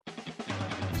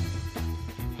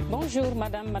Bonjour,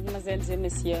 madame, mademoiselles et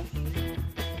messieurs.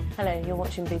 Hello, you're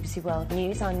watching BBC World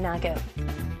News. I'm Nago.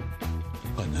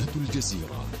 قناة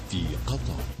الجزيرة في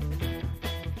قطر.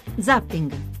 Zapping.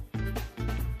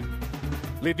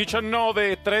 Le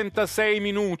 19:36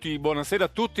 minuti, buonasera a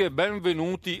tutti e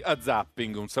benvenuti a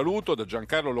Zapping. Un saluto da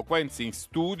Giancarlo Loquenzi in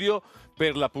studio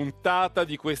per la puntata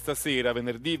di questa sera,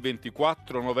 venerdì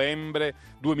 24 novembre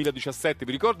 2017.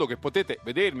 Vi ricordo che potete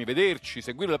vederci,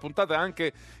 seguire la puntata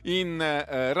anche in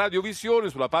radiovisione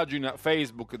sulla pagina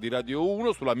Facebook di Radio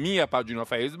 1, sulla mia pagina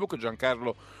Facebook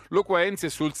Giancarlo Loquenzi e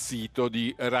sul sito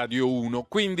di Radio 1.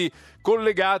 Quindi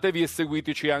collegatevi e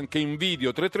seguiteci anche in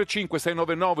video. 335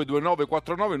 699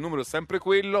 2949, il numero è sempre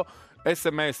quello.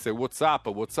 SMS, WhatsApp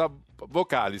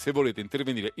vocali se volete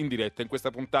intervenire in diretta in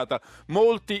questa puntata.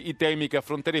 Molti i temi che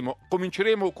affronteremo.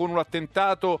 Cominceremo con un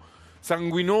attentato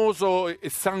sanguinoso e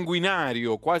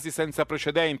sanguinario, quasi senza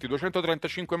precedenti,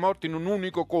 235 morti in un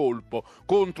unico colpo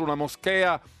contro una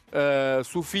moschea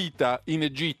sufita in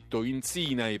Egitto, in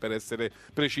Sinai per essere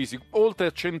precisi, oltre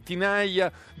a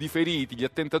centinaia di feriti. Gli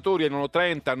attentatori erano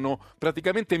 30, hanno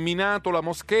praticamente minato la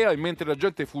moschea e mentre la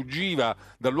gente fuggiva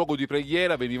dal luogo di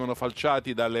preghiera venivano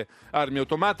falciati dalle armi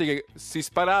automatiche, si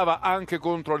sparava anche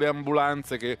contro le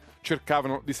ambulanze che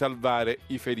cercavano di salvare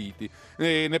i feriti.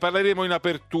 Ne parleremo in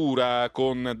apertura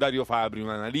con Dario Fabri, un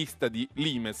analista di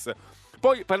Limes.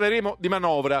 Poi parleremo di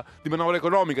manovra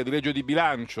economica, di legge di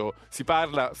bilancio. Si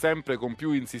parla sempre con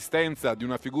più insistenza di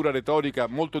una figura retorica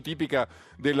molto tipica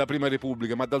della Prima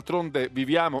Repubblica, ma d'altronde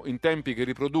viviamo in tempi che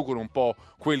riproducono un po'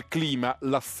 quel clima,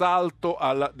 l'assalto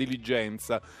alla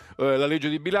diligenza. La legge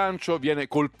di bilancio viene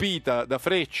colpita da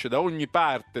frecce da ogni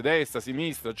parte, destra,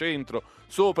 sinistra, centro,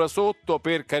 sopra, sotto,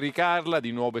 per caricarla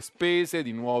di nuove spese,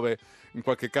 di nuove, in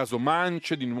qualche caso,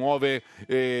 mance, di nuovi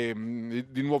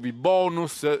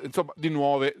bonus, insomma di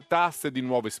nuove tasse, di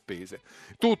nuove spese.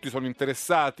 Tutti sono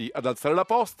interessati ad alzare la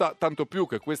posta, tanto più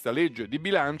che questa legge di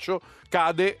bilancio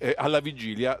cade alla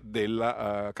vigilia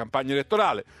della campagna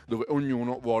elettorale, dove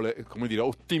ognuno vuole,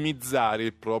 ottimizzare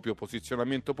il proprio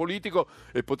posizionamento politico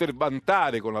e poter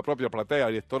vantare con la propria platea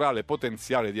elettorale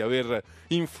potenziale di aver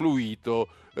influito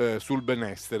sul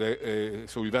benessere,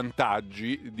 sui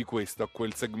vantaggi di questo a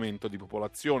quel segmento di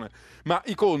popolazione. Ma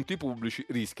i conti pubblici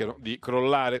rischiano di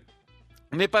crollare.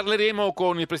 Ne parleremo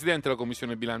con il Presidente della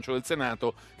Commissione Bilancio del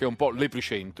Senato, che è un po'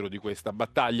 l'epicentro di questa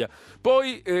battaglia.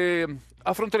 Poi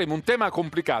affronteremo un tema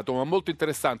complicato ma molto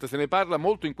interessante. Se ne parla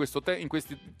molto in questi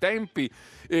tempi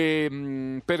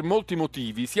per molti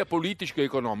motivi, sia politici che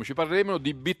economici. Parleremo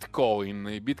di Bitcoin.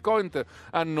 I Bitcoin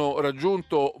hanno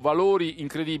raggiunto valori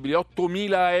incredibili,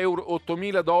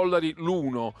 $8.000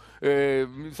 l'uno.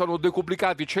 Sono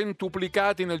decuplicati,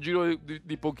 centuplicati nel giro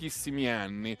di pochissimi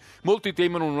anni. Molti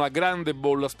temono una grande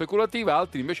bolla speculativa,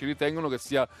 altri invece ritengono che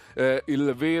sia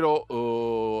la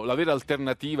vera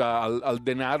alternativa al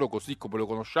denaro così come lo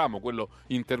conosciamo, quello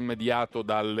intermediato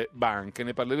dalle banche.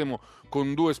 Ne parleremo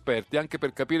con due esperti anche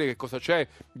per capire che cosa c'è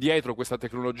dietro questa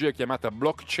tecnologia chiamata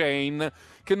blockchain,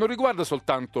 che non riguarda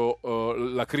soltanto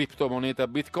la criptomoneta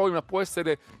Bitcoin, ma può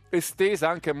essere estesa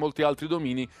anche a molti altri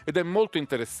domini ed è molto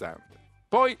interessante.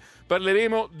 Poi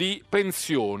parleremo di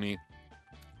pensioni.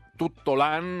 Tutto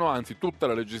l'anno, anzi tutta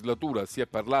la legislatura, si è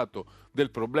parlato del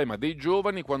problema dei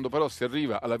giovani. Quando però si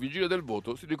arriva alla vigilia del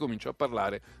voto si ricomincia a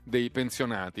parlare dei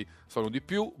pensionati. Sono di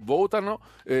più, votano,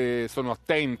 sono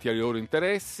attenti ai loro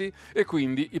interessi e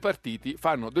quindi i partiti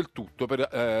fanno del tutto per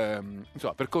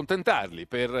contentarli,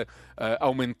 per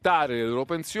aumentare le loro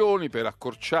pensioni, per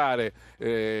accorciare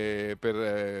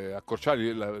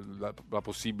la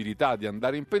possibilità di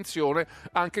andare in pensione,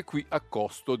 anche qui a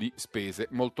costo di spese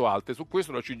molto alte. Su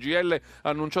questo la CGIL ha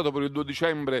annunciato per il 2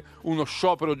 dicembre uno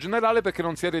sciopero generale perché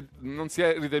non si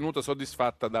è ritenuta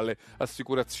soddisfatta dalle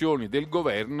assicurazioni del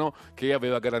governo, che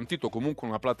aveva garantito comunque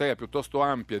una platea piuttosto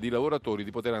ampia di lavoratori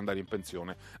di poter andare in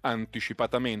pensione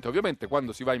anticipatamente. Ovviamente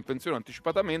quando si va in pensione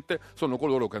anticipatamente sono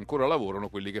coloro che ancora lavorano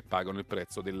quelli che pagano il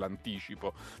prezzo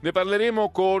dell'anticipo. Ne parleremo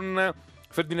con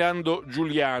Ferdinando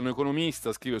Giuliano,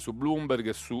 economista, scrive su Bloomberg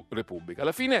e su Repubblica.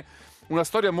 Alla fine una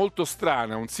storia molto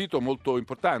strana. Un sito molto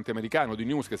importante americano di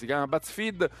news che si chiama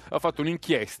BUZZFEED ha fatto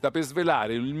un'inchiesta per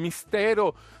svelare il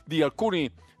mistero di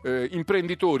alcuni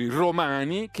imprenditori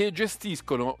romani che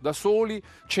gestiscono da soli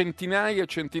centinaia e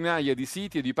centinaia di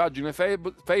siti e di pagine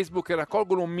Facebook che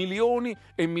raccolgono milioni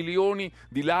e milioni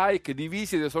di like, di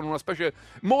visite. Sono una specie,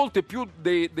 molte più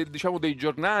dei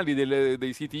giornali,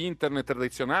 dei siti internet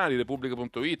tradizionali,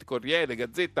 Repubblica.it, Corriere,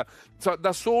 Gazzetta.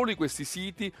 Da soli questi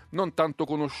siti non tanto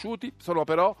conosciuti sono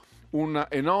però un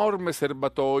enorme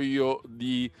serbatoio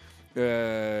di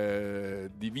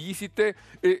di visite,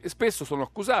 e spesso sono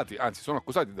accusati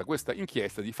da questa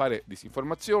inchiesta di fare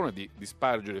disinformazione, di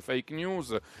spargere fake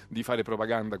news, di fare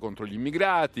propaganda contro gli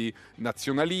immigrati,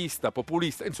 nazionalista,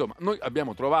 populista. Insomma, noi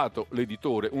abbiamo trovato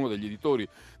l'editore, uno degli editori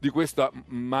di questa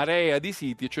marea di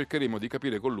siti, e cercheremo di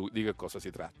capire con lui di che cosa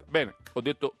si tratta. Bene, ho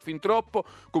detto fin troppo,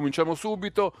 cominciamo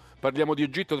subito, parliamo di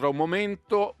Egitto tra un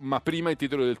momento, ma prima i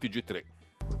titoli del TG3.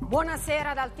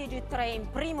 Buonasera dal TG3. In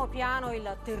primo piano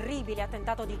il terribile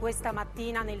attentato di questa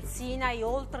mattina nel Sinai,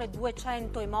 oltre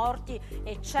 200 i morti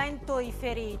e 100 i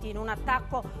feriti in un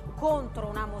attacco contro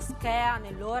una moschea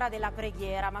nell'ora della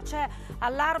preghiera. Ma c'è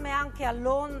allarme anche a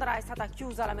Londra, è stata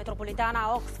chiusa la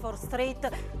metropolitana Oxford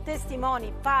Street,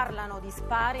 testimoni parlano di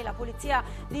spari, la polizia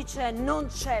dice non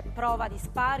c'è prova di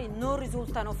spari, non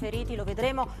risultano feriti, lo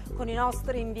vedremo con i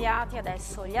nostri inviati.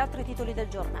 Adesso gli altri titoli del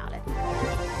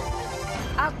giornale.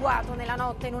 Agguato nella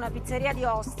notte in una pizzeria di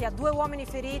Ostia, 2 uomini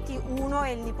feriti, uno è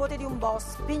il nipote di un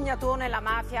boss, Pignatone, la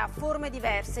mafia ha forme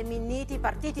diverse, Minniti, i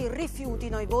partiti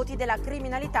rifiutino i voti della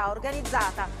criminalità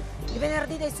organizzata. Il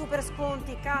venerdì dei super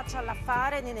sconti, caccia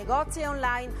all'affare nei negozi e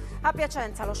online. A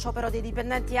Piacenza lo sciopero dei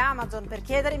dipendenti Amazon per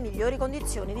chiedere migliori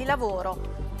condizioni di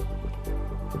lavoro.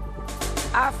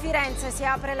 A Firenze si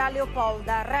apre la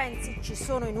Leopolda, Renzi ci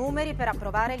sono i numeri per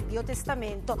approvare il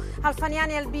biotestamento,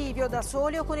 Alfaniani al bivio da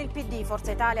soli o con il PD,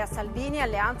 Forza Italia Salvini,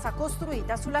 alleanza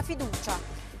costruita sulla fiducia.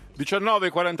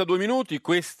 19:42 minuti,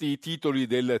 questi i titoli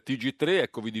del TG3,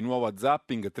 eccovi di nuovo a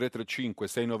Zapping, 335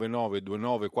 699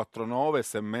 2949,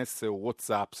 sms o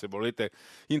WhatsApp se volete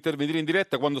intervenire in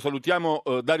diretta. Quando salutiamo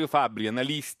Dario Fabbri,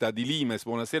 analista di Limes.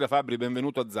 Buonasera Fabbri,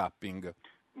 benvenuto a Zapping.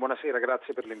 Buonasera,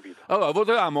 grazie per l'invito. Allora,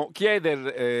 volevamo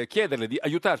chiederle di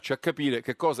aiutarci a capire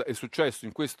che cosa è successo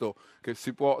in questo che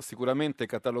si può sicuramente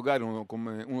catalogare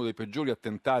come uno dei peggiori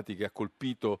attentati che ha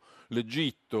colpito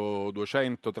l'Egitto,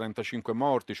 235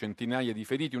 morti, centinaia di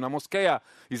feriti, una moschea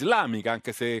islamica,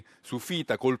 anche se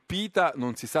sufita, colpita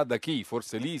non si sa da chi,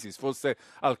 forse l'ISIS, forse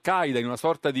Al-Qaeda, in una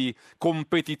sorta di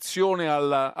competizione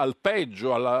al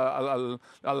peggio,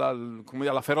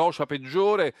 alla ferocia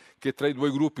peggiore che tra i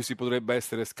due gruppi si potrebbe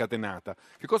essere scatenata.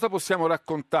 Che cosa possiamo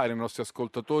raccontare ai nostri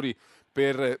ascoltatori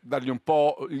per dargli un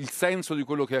po' il senso di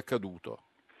quello che è accaduto?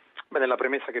 Beh, nella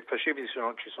premessa che facevi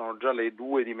ci sono già le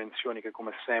 2 dimensioni che,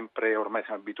 come sempre, ormai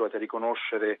siamo abituati a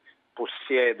riconoscere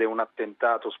possiede un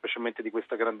attentato specialmente di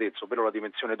questa grandezza, ovvero la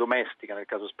dimensione domestica, nel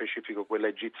caso specifico quella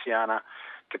egiziana,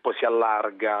 che poi si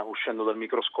allarga uscendo dal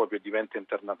microscopio e diventa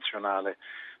internazionale.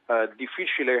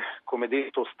 Difficile, come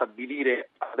detto, stabilire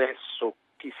adesso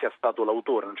chi sia stato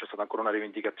l'autore, non c'è stata ancora una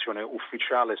rivendicazione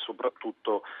ufficiale e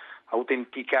soprattutto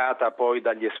autenticata poi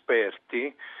dagli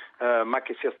esperti, ma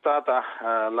che sia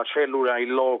stata la cellula in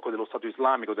loco dello Stato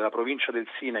islamico della provincia del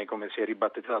Sinai, come si è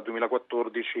ribattezzata nel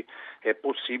 2014, è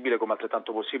possibile, come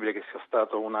altrettanto possibile che sia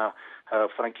stata una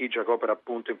franchigia che opera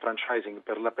appunto in franchising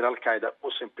per Al-Qaeda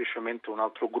o semplicemente un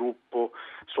altro gruppo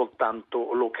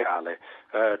soltanto locale.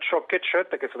 Ciò che è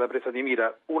certo è che è stata presa di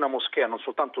mira una moschea non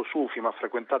soltanto sufi, ma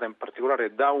frequentata in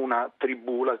particolare da una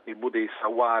tribù, la tribù dei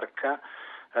Sawarka,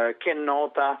 che è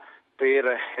nota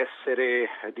per essere,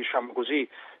 diciamo così,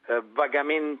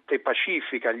 vagamente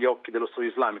pacifica agli occhi dello Stato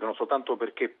islamico, non soltanto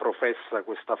perché professa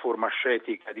questa forma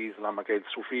ascetica di Islam che è il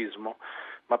sufismo,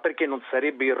 ma perché non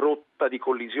sarebbe in rotta di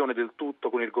collisione del tutto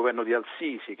con il governo di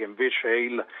Al-Sisi, che invece è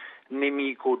il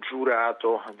nemico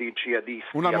giurato di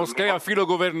jihadisti. Una moschea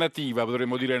filogovernativa,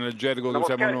 potremmo dire nel gergo che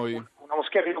usiamo noi. Una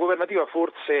moschea filogovernativa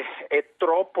forse è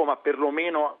troppo, ma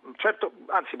perlomeno, certo,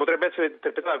 anzi potrebbe essere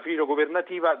interpretata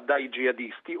filogovernativa dai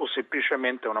jihadisti o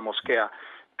semplicemente una moschea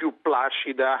più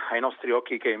placida ai nostri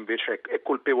occhi, che invece è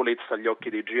colpevolezza agli occhi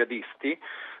dei jihadisti.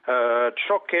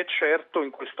 Ciò che è certo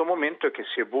in questo momento è che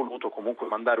si è voluto comunque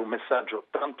mandare un messaggio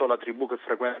tanto alla tribù che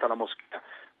frequenta la moschea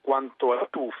quanto ai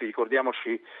sufi.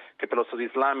 Ricordiamoci che per lo Stato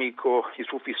islamico i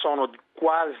sufi sono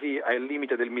quasi al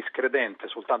limite del miscredente.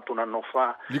 Soltanto un anno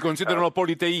fa li considerano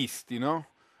politeisti, no?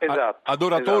 Esatto,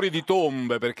 adoratori esatto. di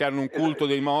tombe, perché hanno un culto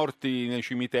dei morti nei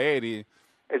cimiteri.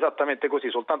 Esattamente così.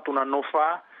 Soltanto un anno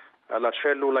fa la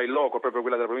cellula in loco, proprio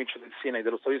quella della provincia del Sinai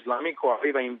dello Stato islamico,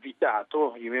 aveva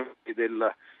invitato i membri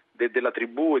della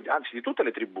tribù, anzi di tutte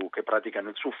le tribù che praticano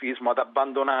il sufismo, ad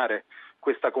abbandonare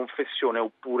questa confessione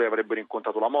oppure avrebbero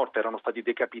incontrato la morte. Erano stati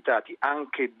decapitati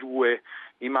anche 2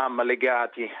 imam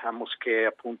legati a moschee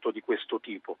appunto di questo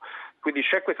tipo. Quindi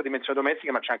c'è questa dimensione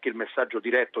domestica, ma c'è anche il messaggio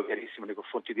diretto, chiarissimo, nei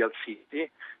confronti di Al-Sisi,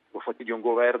 nei confronti di un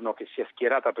governo che si è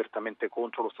schierato apertamente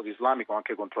contro lo Stato islamico,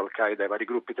 anche contro Al-Qaeda e vari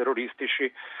gruppi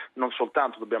terroristici. Non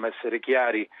soltanto, dobbiamo essere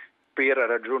chiari, per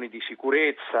ragioni di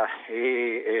sicurezza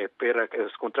e per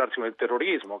scontrarsi con il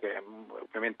terrorismo, che è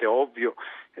ovviamente ovvio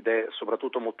ed è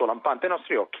soprattutto molto lampante ai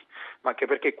nostri occhi, ma anche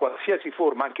perché qualsiasi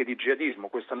forma anche di jihadismo,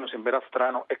 questo a noi sembrerà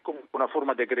strano, è comunque una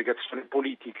forma di aggregazione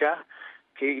politica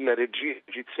che il regime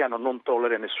egiziano non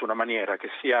tollera in nessuna maniera, che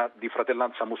sia di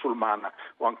fratellanza musulmana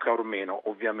o ancora meno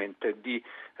ovviamente di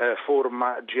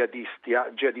forma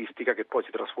jihadistica che poi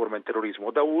si trasforma in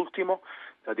terrorismo. Da ultimo,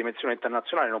 la dimensione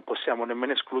internazionale, non possiamo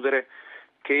nemmeno escludere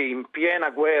che in piena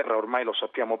guerra, ormai lo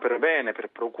sappiamo per bene, per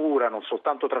procura, non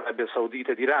soltanto tra Arabia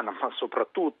Saudita ed Iran, ma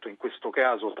soprattutto in questo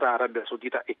caso tra Arabia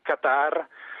Saudita e Qatar,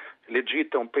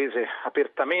 l'Egitto è un paese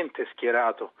apertamente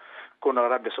schierato con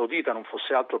l'Arabia Saudita, non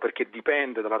fosse altro perché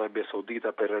dipende dall'Arabia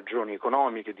Saudita per ragioni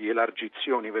economiche, di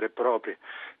elargizioni vere e proprie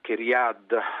che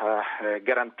Riyadh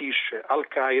garantisce al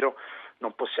Cairo.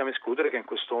 Non possiamo escludere che in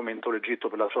questo momento l'Egitto,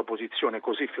 per la sua posizione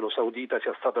così filo-saudita,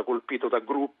 sia stato colpito da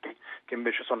gruppi che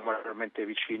invece sono maggiormente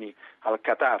vicini al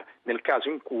Qatar, nel caso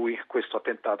in cui questo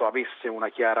attentato avesse una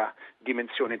chiara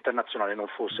dimensione internazionale, non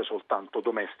fosse soltanto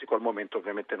domestico. Al momento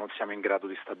ovviamente non siamo in grado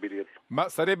di stabilirlo. Ma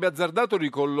sarebbe azzardato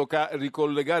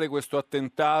ricollegare questo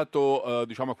attentato a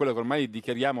quello che ormai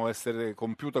dichiariamo essere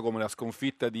compiuta come la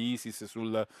sconfitta di ISIS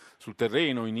sul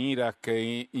terreno in Iraq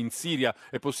e in Siria?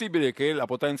 È possibile che la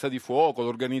potenza di fuoco,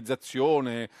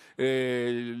 l'organizzazione,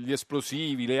 gli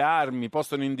esplosivi, le armi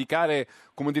possano indicare,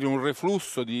 come dire, un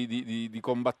reflusso di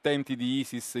combattenti di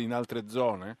ISIS in altre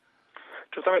zone?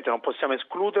 Certamente non possiamo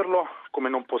escluderlo, come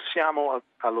non possiamo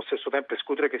allo stesso tempo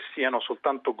escludere che siano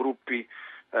soltanto gruppi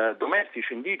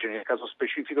domestici, indigeni, nel caso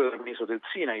specifico del penisola del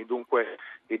Sinai, dunque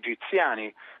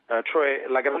egiziani, cioè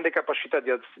la grande capacità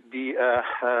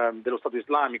dello Stato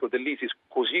islamico, dell'ISIS,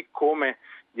 così come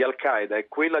di Al-Qaeda, è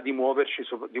quella di muoversi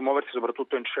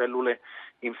soprattutto in cellule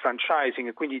in franchising,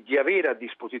 e quindi di avere a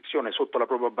disposizione sotto la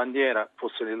propria bandiera,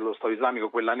 fosse dello Stato islamico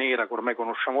quella nera che ormai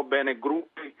conosciamo bene,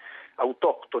 gruppi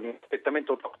autoctoni,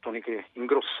 perfettamente autoctoni, che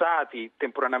ingrossati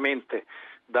temporaneamente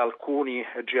da alcuni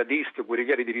jihadisti o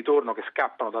guerriglieri di ritorno che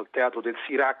scappano dal teatro del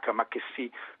Sirak, ma che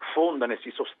si fondano e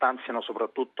si sostanziano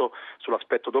soprattutto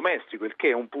sull'aspetto domestico, il che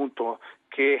è un punto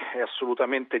che è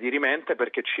assolutamente dirimente,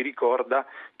 perché ci ricorda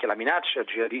che la minaccia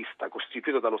jihadista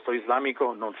costituita dallo Stato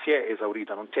islamico non si è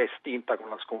esaurita, non si è estinta con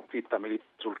la sconfitta militare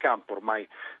sul campo ormai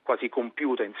quasi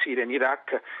compiuta in Siria e in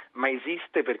Iraq, ma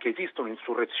esiste perché esiste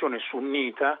un'insurrezione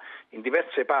sunnita in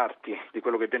diverse parti di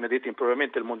quello che viene detto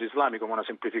impropriamente il mondo islamico, ma una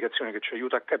semplificazione che ci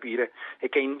aiuta a capire, e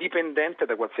che è indipendente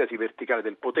da qualsiasi verticale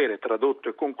del potere. Tradotto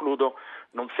e concludo,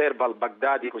 non serve al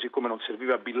Baghdadi, così come non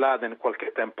serviva a Bin Laden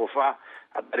qualche tempo fa,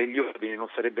 a dare gli ordini, non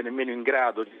sarebbe nemmeno in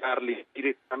grado di darli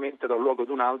direttamente da un luogo ad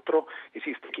un altro.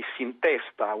 Esiste chi si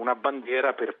intesta una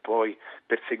bandiera per poi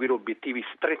perseguire obiettivi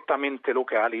strettamente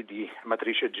locali di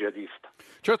matrice jihadista.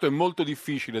 Certo, è molto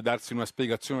difficile darsi una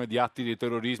spiegazione di atti di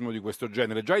terrorismo di questo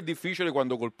genere. Già è difficile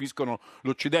quando colpiscono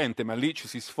l'Occidente, ma lì ci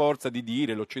si sforza di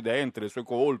dire l'Occidente, le sue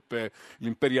colpe,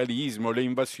 l'imperialismo, le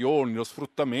invasioni, lo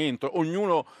sfruttamento.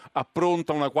 Ognuno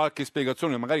appronta una qualche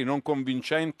spiegazione, magari non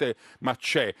convincente, ma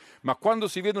c'è. Ma quando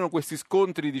si vedono questi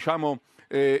scontri,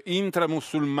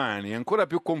 intramusulmani, è ancora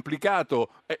più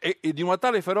complicato, e di una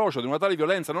tale ferocia, di una tale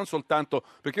violenza, non soltanto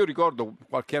perché io ricordo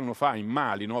qualche anno fa in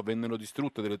Mali, no, vennero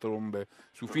distrutte delle tombe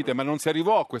sufite, ma non si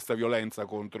arrivò a questa violenza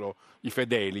contro i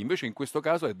fedeli. Invece in questo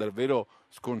caso è davvero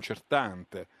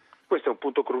sconcertante. Questo è un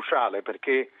punto cruciale,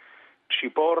 perché ci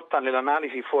porta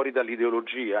nell'analisi fuori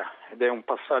dall'ideologia, ed è un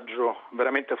passaggio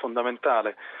veramente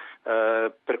fondamentale.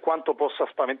 Per quanto possa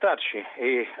spaventarci,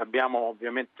 e abbiamo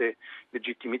ovviamente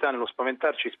legittimità nello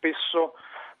spaventarci, spesso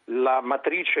la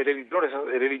matrice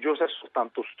religiosa è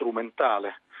soltanto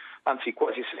strumentale, anzi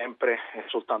quasi sempre è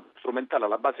soltanto strumentale.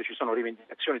 Alla base ci sono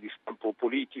rivendicazioni di stampo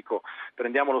politico.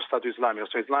 Prendiamo lo Stato islamico. Lo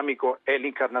Stato islamico è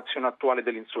l'incarnazione attuale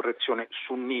dell'insurrezione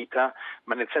sunnita,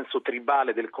 ma nel senso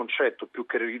tribale del concetto più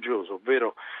che religioso,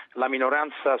 ovvero la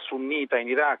minoranza sunnita in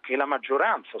Iraq e la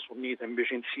maggioranza sunnita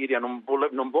invece in Siria non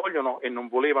vogliono e non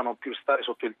volevano più stare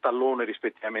sotto il tallone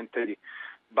rispettivamente di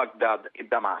Baghdad e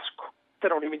Damasco.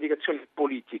 Erano rivendicazioni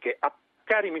politiche.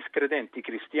 Cari miscredenti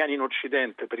cristiani in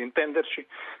Occidente, per intenderci,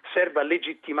 serve a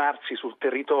legittimarsi sul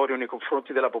territorio nei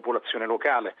confronti della popolazione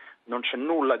locale. Non c'è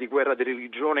nulla di guerra di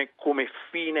religione come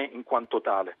fine in quanto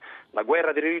tale. La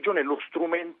guerra di religione è lo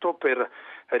strumento per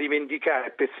rivendicare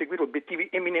e perseguire obiettivi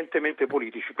eminentemente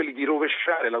politici, quelli di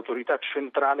rovesciare l'autorità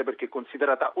centrale perché è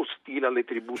considerata ostile alle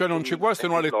tribù. Cioè non ci può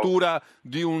essere una lettura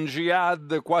di un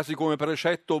jihad quasi come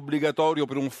precetto obbligatorio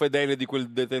per un fedele di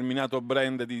quel determinato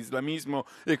brand di islamismo,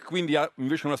 e quindi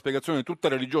invece una spiegazione tutta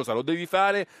religiosa. Lo devi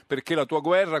fare perché la tua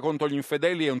guerra contro gli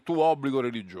infedeli è un tuo obbligo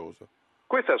religioso.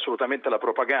 Questa è assolutamente la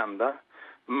propaganda,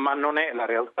 ma non è la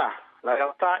realtà. La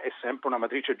realtà è sempre una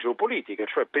matrice geopolitica,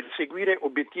 cioè perseguire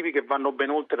obiettivi che vanno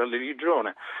ben oltre la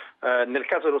religione. Nel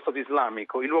caso dello Stato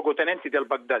islamico, i luogotenenti di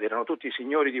al-Baghdadi erano tutti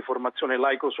signori di formazione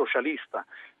laico-socialista,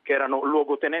 che erano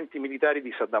luogotenenti militari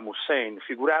di Saddam Hussein,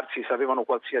 figurarsi se avevano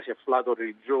qualsiasi afflato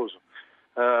religioso.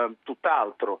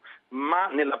 Tutt'altro, ma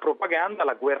nella propaganda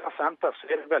la guerra santa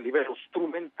serve a livello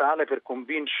strumentale per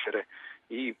convincere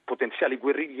i potenziali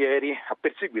guerriglieri a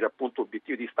perseguire appunto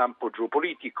obiettivi di stampo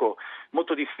geopolitico.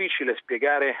 Molto difficile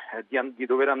spiegare di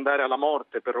dover andare alla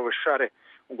morte per rovesciare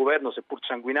un governo seppur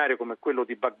sanguinario come quello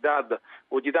di Baghdad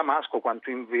o di Damasco, quanto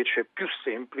invece più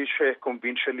semplice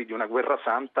convincerli di una guerra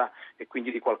santa e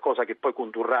quindi di qualcosa che poi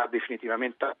condurrà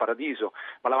definitivamente al paradiso.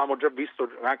 Ma l'avevamo già visto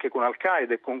anche con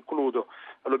Al-Qaeda, e concludo.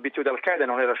 L'obiettivo di Al-Qaeda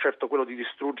non era certo quello di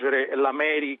distruggere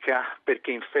l'America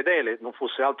perché infedele, non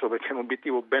fosse altro perché è un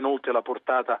obiettivo ben oltre la portata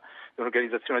di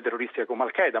un'organizzazione terroristica come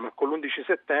Al-Qaeda, ma con l'11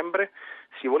 settembre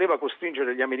si voleva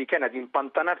costringere gli americani ad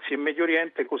impantanarsi in Medio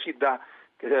Oriente così da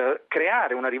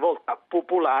creare una rivolta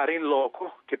popolare in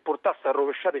loco che portasse a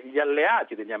rovesciare gli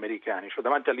alleati degli americani, cioè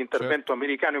davanti all'intervento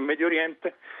americano in Medio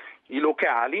Oriente i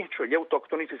locali, cioè gli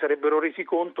autoctoni, si sarebbero resi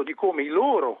conto di come i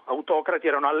loro autocrati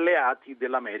erano alleati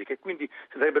dell'America e quindi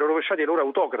si sarebbero rovesciati ai loro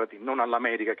autocrati, non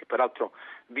all'America che peraltro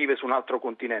vive su un altro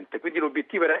continente. Quindi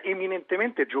l'obiettivo era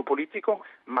eminentemente geopolitico,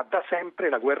 ma da sempre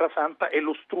la guerra santa è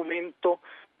lo strumento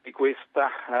di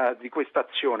questa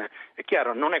azione. È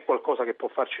chiaro, non è qualcosa che può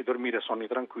farci dormire sonni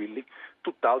tranquilli,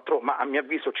 tutt'altro, ma a mio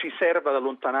avviso ci serve ad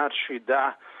allontanarci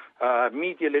da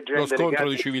miti e leggende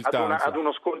legati ad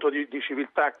uno scontro di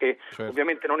civiltà che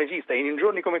ovviamente non esiste, e in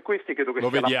giorni come questi credo che lo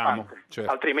sia vediamo,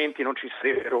 altrimenti non ci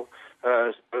sarebbero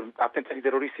attentati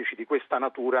terroristici di questa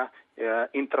natura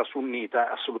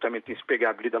intrasunnita assolutamente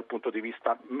inspiegabili dal punto di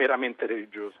vista meramente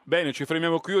religioso. Bene, ci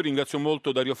fermiamo qui. Io ringrazio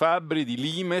molto Dario Fabbri di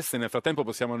Limes. Nel frattempo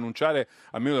possiamo annunciare,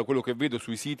 almeno da quello che vedo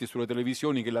sui siti e sulle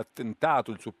televisioni, che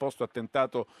il supposto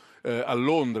attentato a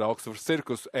Londra, Oxford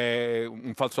Circus, è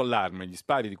un falso allarme. Gli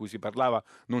spari di cui si parlava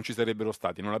non ci sarebbero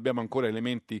stati. Non abbiamo ancora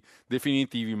elementi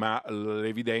definitivi, ma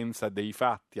l'evidenza dei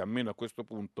fatti, almeno a questo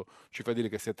punto, ci fa dire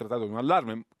che si è trattato di un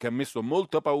allarme che ha messo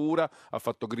molta paura, ha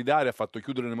fatto gridare, ha fatto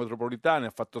chiudere le metropolitane,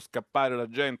 ha fatto scappare la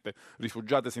gente,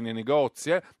 rifugiatesi nei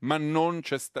negozi, ma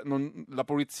la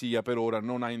polizia per ora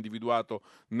non ha individuato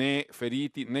né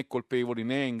feriti né colpevoli,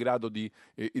 né è in grado di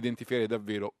identificare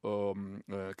davvero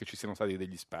che ci siano stati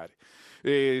degli spari.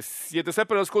 Siete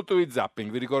sempre all'ascolto di Zapping,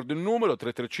 vi ricordo il numero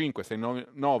 335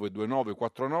 699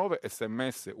 2949,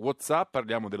 sms WhatsApp,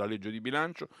 parliamo della legge di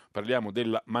bilancio, parliamo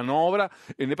della manovra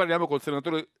e ne parliamo col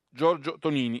senatore Giorgio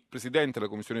Tonini, presidente della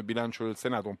Commissione Bilancio del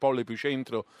Senato, un po'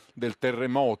 l'epicentro del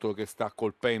terremoto che sta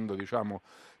colpendo,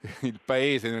 il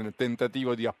Paese nel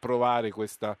tentativo di approvare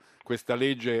questa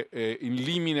legge in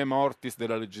limine mortis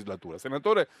della legislatura.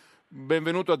 Senatore,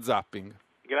 benvenuto a Zapping.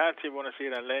 Grazie,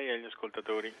 buonasera a lei e agli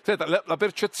ascoltatori. Senta, la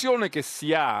percezione che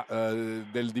si ha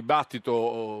del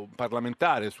dibattito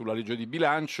parlamentare sulla legge di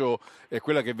bilancio è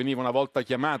quella che veniva una volta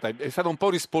chiamata, è stata un po'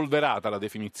 rispolverata la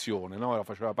definizione, no?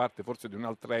 Faceva parte forse di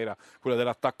un'altra era, quella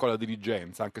dell'attacco alla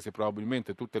dirigenza, anche se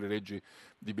probabilmente tutte le leggi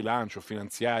di bilancio,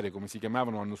 finanziarie, come si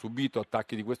chiamavano, hanno subito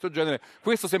attacchi di questo genere.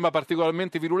 Questo sembra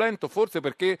particolarmente virulento, forse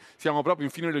perché siamo proprio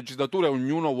in fine legislatura e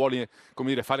ognuno vuole,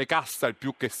 fare cassa il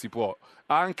più che si può.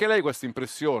 Ha anche lei questa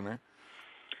impressione?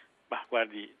 Ma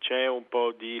guardi, c'è un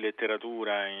po' di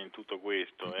letteratura in tutto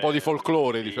questo. Un po' di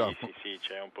folklore, diciamo. Sì,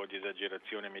 c'è un po' di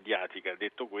esagerazione mediatica.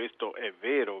 Detto questo, è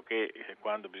vero che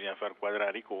quando bisogna far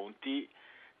quadrare i conti,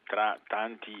 tra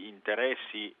tanti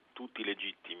interessi, tutti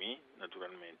legittimi,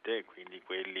 naturalmente, quindi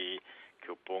quelli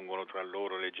che oppongono tra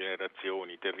loro le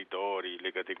generazioni, i territori,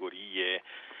 le categorie,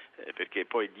 perché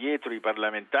poi dietro i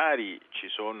parlamentari c'è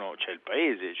il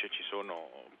paese, cioè ci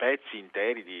sono pezzi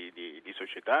interi di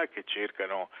società che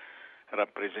cercano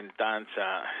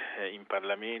rappresentanza in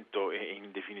Parlamento e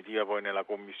in definitiva poi nella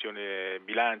Commissione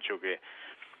Bilancio che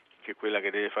è quella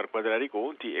che deve far quadrare i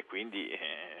conti, e quindi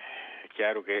è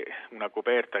chiaro che una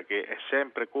coperta che è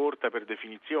sempre corta per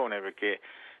definizione, perché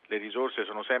le risorse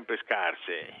sono sempre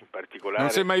scarse, in particolare...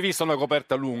 Non si è mai vista una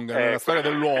coperta lunga nella storia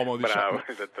dell'uomo, diciamo. Bravo,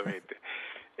 esattamente.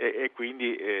 E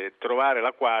quindi trovare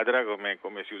la quadra,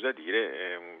 come si usa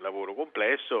dire, è un lavoro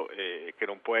complesso che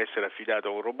non può essere affidato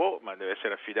a un robot, ma deve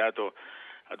essere affidato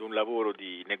ad un lavoro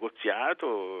di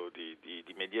negoziato, di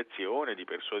mediazione, di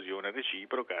persuasione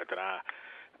reciproca tra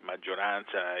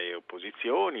maggioranza e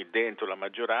opposizioni, dentro la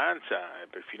maggioranza e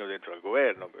perfino dentro al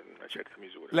governo per una certa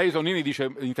misura. Lei, Tonini,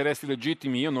 dice interessi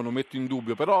legittimi, io non lo metto in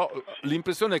dubbio, però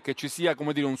l'impressione è che ci sia,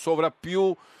 un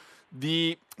sovrappiù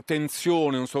di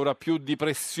tensione, un sovrappiù di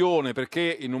pressione,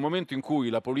 perché in un momento in cui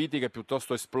la politica è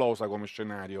piuttosto esplosa come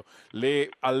scenario, le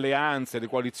alleanze, le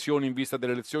coalizioni in vista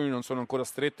delle elezioni non sono ancora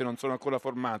strette, non sono ancora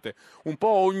formate, un po'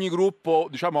 ogni gruppo,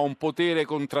 diciamo, ha un potere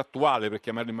contrattuale, per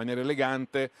chiamarlo in maniera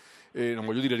elegante, non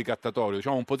voglio dire ricattatorio,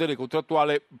 diciamo un potere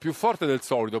contrattuale più forte del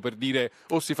solito per dire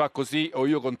o si fa così o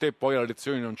io con te poi alle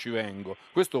elezioni non ci vengo.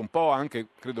 Questo un po' anche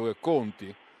credo che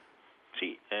conti.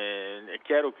 Sì, è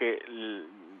chiaro che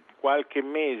qualche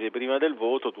mese prima del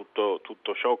voto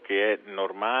tutto ciò che è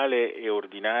normale e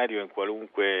ordinario in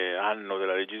qualunque anno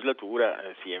della legislatura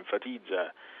si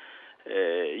enfatizza.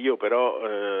 Io però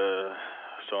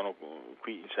sono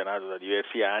qui in Senato da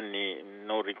diversi anni,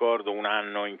 non ricordo un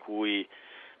anno in cui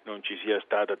non ci sia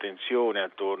stata tensione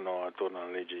attorno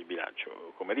alla legge di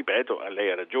bilancio. Come ripeto,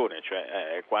 lei ha ragione,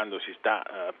 cioè quando si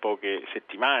sta a poche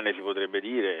settimane, si potrebbe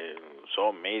dire, non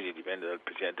so, mesi, dipende dal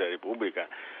Presidente della Repubblica,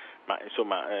 ma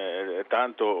insomma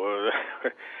tanto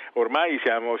ormai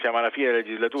siamo alla fine della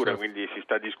legislatura, certo. Quindi si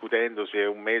sta discutendo se è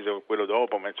un mese o quello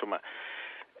dopo, ma insomma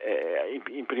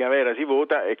in primavera si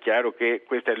vota, è chiaro che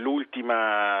questa è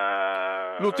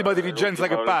l'ultima dirigenza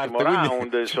che parte,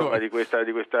 round insomma, di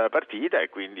questa partita, e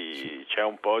quindi c'è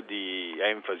un po' di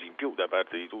enfasi in più da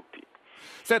parte di tutti.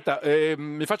 Senta,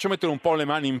 mi faccio mettere un po' le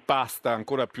mani in pasta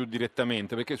ancora più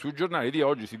direttamente, perché sui giornali di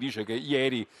oggi si dice che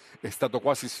ieri è stato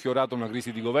quasi sfiorata una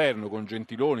crisi di governo con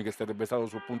Gentiloni che sarebbe stato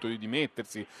sul punto di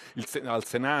dimettersi, al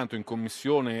Senato, in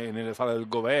commissione, nelle sale del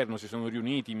governo si sono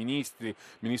riuniti i ministri, il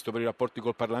ministro per i rapporti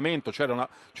col Parlamento, c'era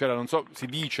non so, si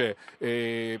dice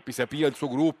Pisapia, il suo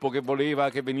gruppo, che voleva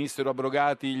che venissero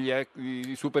abrogati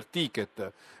i super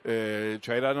ticket,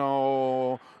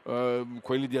 c'erano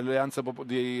quelli di Alleanza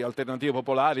di Alternative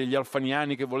Popolari e gli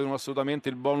alfaniani che volevano assolutamente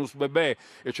il bonus bebè,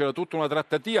 e c'era tutta una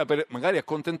trattativa per magari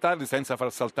accontentarli senza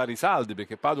far saltare i saldi,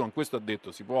 perché Padoan questo ha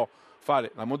detto: si può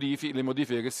fare le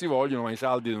modifiche che si vogliono, ma i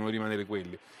saldi devono rimanere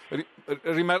quelli.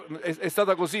 È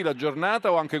stata così la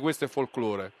giornata o anche questo è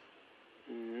folklore?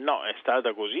 No, è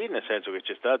stata così, nel senso che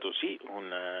c'è stato ci sono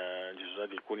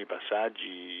stati alcuni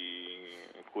passaggi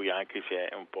in cui anche si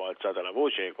è un po' alzata la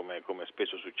voce, come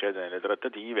spesso succede nelle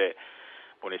trattative.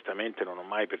 Onestamente non ho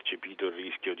mai percepito il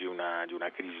rischio di una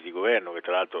crisi di governo, che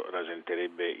tra l'altro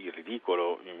rasenterebbe il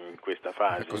ridicolo in questa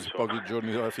fase. Così pochi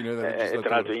giorni dalla fine della legislatura.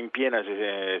 Tra l'altro in piena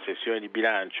sessione di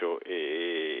bilancio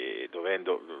e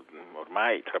dovendo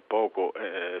ormai tra poco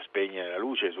spegnere la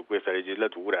luce su questa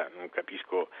legislatura, non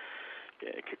capisco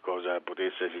che cosa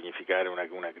potesse significare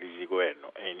una crisi di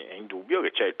governo. È indubbio che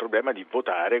c'è il problema di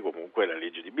votare comunque la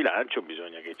legge di bilancio,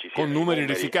 bisogna che ci siano numeri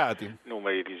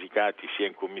risicati sia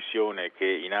in commissione che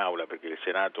in aula, perché il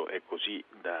Senato è così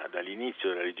dall'inizio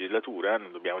della legislatura.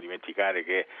 Non dobbiamo dimenticare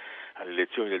che alle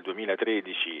elezioni del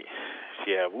 2013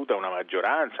 si è avuta una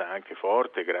maggioranza anche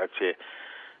forte grazie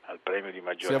al premio di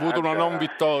maggioranza. Si è avuto una non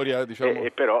vittoria, diciamo.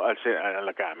 Però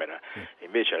alla Camera.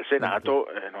 Invece al Senato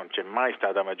non c'è mai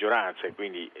stata maggioranza, e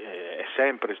quindi è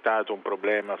sempre stato un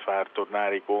problema far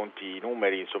tornare i conti, i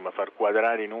numeri, insomma far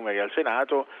quadrare i numeri al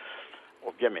Senato.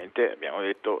 Ovviamente abbiamo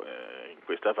detto in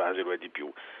questa fase lo è di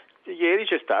più. Ieri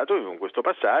c'è stato questo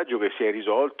passaggio che si è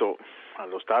risolto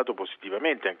allo Stato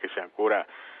positivamente, anche se ancora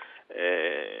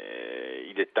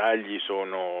i dettagli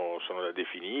sono da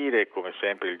definire, come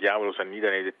sempre il diavolo s'annida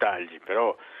nei dettagli,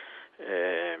 però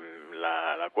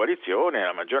la coalizione,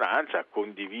 la maggioranza ha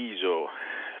condiviso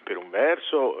per un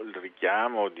verso il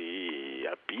richiamo di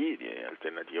AP, di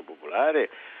Alternativa Popolare,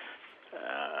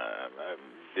 a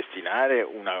destinare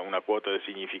una quota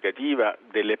significativa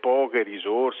delle poche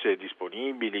risorse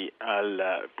disponibili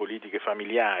alle politiche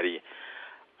familiari,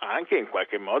 anche in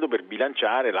qualche modo per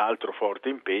bilanciare l'altro forte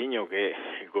impegno che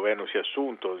il governo si è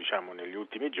assunto, diciamo, negli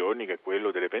ultimi giorni, che è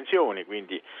quello delle pensioni.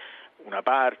 Quindi una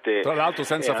parte, tra l'altro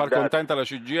senza far contenta la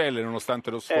CGIL nonostante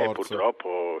lo sforzo.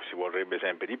 Purtroppo si vorrebbe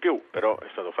sempre di più, però è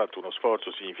stato fatto uno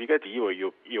sforzo significativo,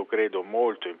 io credo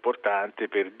molto importante,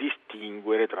 per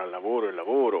distinguere tra lavoro e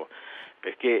lavoro,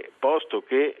 perché posto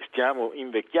che stiamo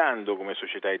invecchiando come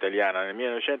società italiana, nel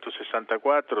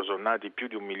 1964 sono nati più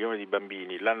di 1 milione di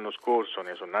bambini, l'anno scorso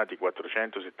ne sono nati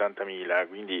 470.000,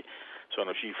 quindi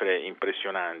sono cifre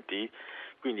impressionanti.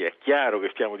 Quindi è chiaro che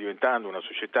stiamo diventando una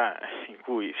società in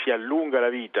cui si allunga la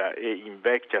vita e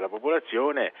invecchia la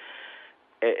popolazione.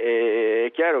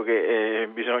 È chiaro che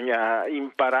bisogna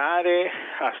imparare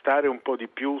a stare un po' di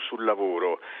più sul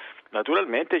lavoro.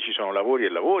 Naturalmente ci sono lavori e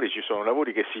lavori, ci sono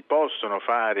lavori che si possono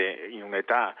fare in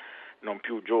un'età non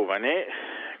più giovane,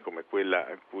 come quella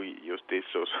a cui io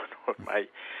stesso sono ormai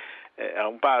a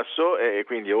un passo,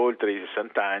 quindi oltre i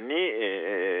 60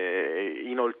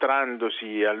 anni,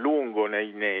 inoltrandosi a lungo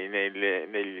nei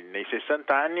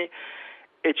 60 anni,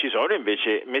 e ci sono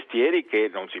invece mestieri che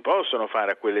non si possono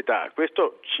fare a quell'età.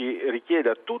 Questo ci richiede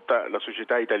a tutta la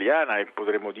società italiana e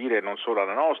potremmo dire non solo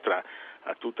alla nostra,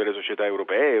 a tutte le società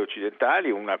europee, occidentali,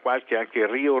 una qualche anche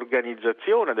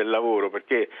riorganizzazione del lavoro,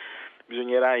 perché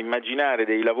bisognerà immaginare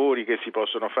dei lavori che si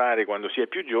possono fare quando si è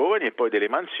più giovani e poi delle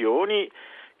mansioni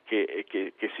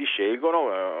che si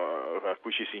scelgono, a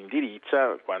cui ci si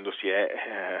indirizza quando si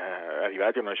è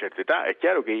arrivati a una certa età. È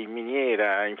chiaro che in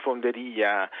miniera, in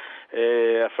fonderia,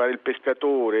 a fare il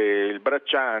pescatore, il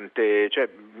bracciante, cioè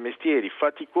mestieri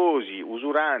faticosi,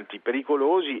 usuranti,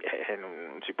 pericolosi,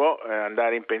 non si può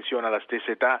andare in pensione alla stessa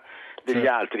età degli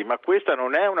altri, ma questa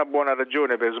non è una buona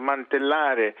ragione per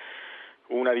smantellare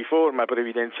una riforma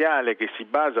previdenziale che si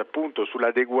basa appunto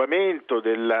sull'adeguamento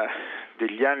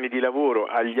degli anni di lavoro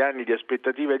agli anni di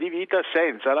aspettativa di vita,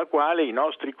 senza la quale i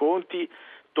nostri conti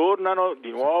tornano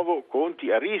di nuovo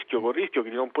conti a rischio, con il rischio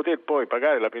di non poter poi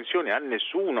pagare la pensione a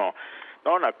nessuno,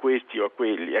 non a questi o a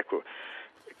quelli. Ecco,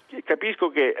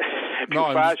 capisco che è più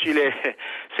facile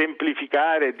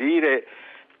semplificare e dire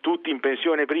tutti in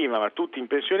pensione prima, ma tutti in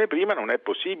pensione prima non è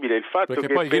possibile. Il fatto perché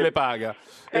che poi chi le paga?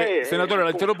 Senatore, la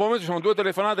interrompo, ci sono due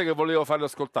telefonate che volevo farle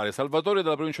ascoltare. Salvatore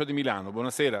dalla provincia di Milano,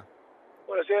 buonasera.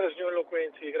 Buonasera signor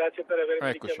Loquenzi, grazie per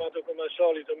avermi richiamato come al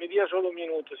solito. Mi dia solo un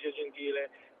minuto, sia gentile.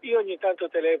 Io ogni tanto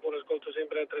telefono, ascolto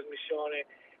sempre la trasmissione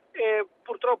e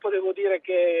purtroppo devo dire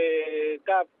che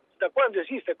da quando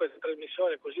esiste questa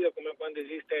trasmissione, così come quando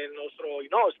esiste i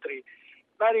nostri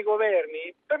vari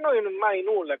governi, per noi mai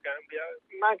nulla cambia,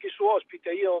 ma anche su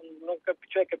ospite io non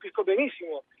capisco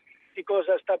benissimo di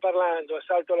cosa sta parlando,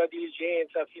 assalto alla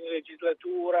diligenza, fine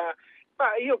legislatura,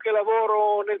 ma io che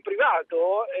lavoro nel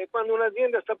privato, quando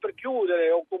un'azienda sta per chiudere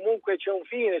o comunque c'è un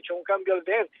fine, c'è un cambio al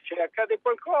vertice, accade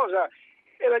qualcosa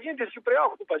e la gente si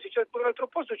preoccupa, se c'è un altro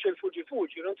posto c'è il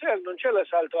fuggi-fuggi, non c'è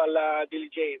l'assalto alla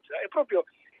diligenza, è proprio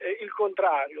il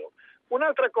contrario.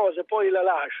 Un'altra cosa, poi la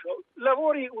lascio,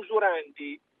 lavori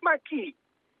usuranti, ma chi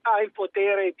ha il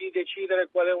potere di decidere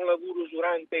qual è un lavoro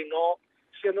usurante e no,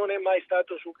 se non è mai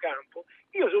stato sul campo?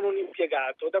 Io sono un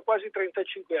impiegato da quasi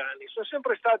 35 anni, sono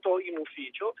sempre stato in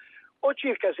ufficio, ho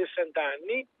circa 60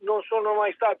 anni, non sono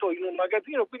mai stato in un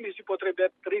magazzino, quindi si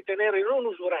potrebbe ritenere non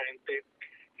usurante.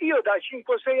 Io da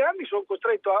 5-6 anni sono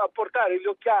costretto a portare gli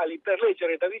occhiali per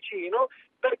leggere da vicino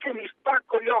perché mi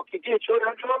spacco gli occhi 10 ore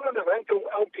al giorno davanti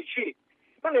a un PC.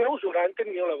 Non è usurante il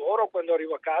mio lavoro quando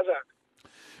arrivo a casa.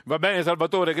 Va bene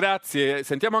Salvatore, grazie.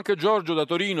 Sentiamo anche Giorgio da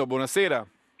Torino, buonasera.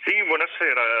 Sì,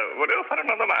 buonasera. Volevo fare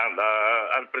una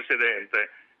domanda al Presidente.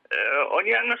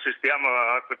 Ogni anno assistiamo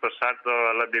a questo salto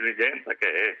alla diligenza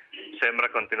che sembra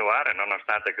continuare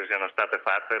nonostante che siano state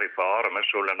fatte riforme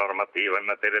sulle normative in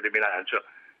materia di bilancio.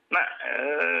 Ma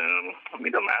mi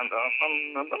domando,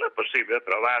 non è possibile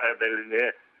trovare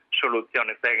delle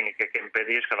soluzioni tecniche che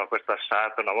impediscano questo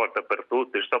assalto una volta per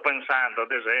tutti? Sto pensando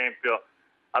ad esempio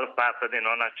al fatto di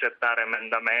non accettare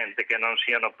emendamenti che non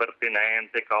siano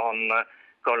pertinenti con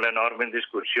le norme in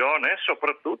discussione e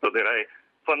soprattutto direi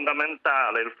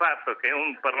fondamentale il fatto che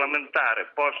un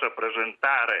parlamentare possa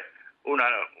presentare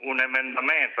un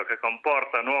emendamento che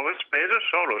comporta nuove spese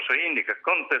solo se indica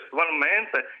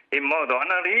contestualmente in modo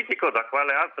analitico da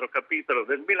quale altro capitolo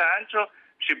del bilancio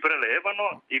si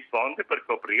prelevano i fondi per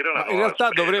coprire la nuova spesa. In realtà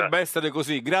dovrebbe essere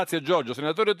così. Grazie Giorgio.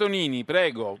 Senatore Tonini,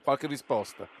 prego, qualche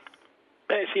risposta.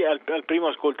 Sì, al primo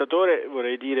ascoltatore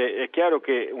vorrei dire, è chiaro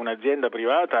che un'azienda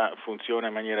privata funziona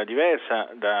in maniera diversa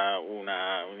da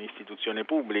un'istituzione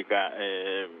pubblica,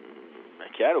 è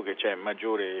chiaro che c'è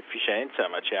maggiore efficienza,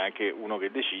 ma c'è anche uno che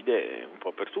decide un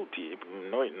po' per tutti.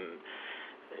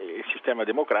 Il sistema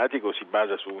democratico si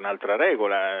basa su un'altra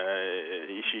regola,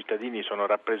 i cittadini sono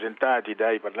rappresentati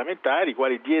dai parlamentari, i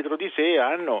quali dietro di sé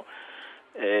hanno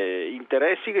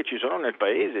interessi che ci sono nel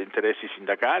paese, interessi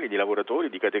sindacali, di lavoratori,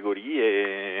 di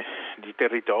categorie, di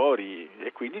territori,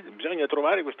 e quindi bisogna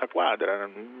trovare questa quadra.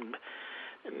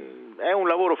 È un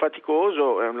lavoro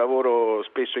faticoso, è un lavoro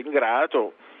spesso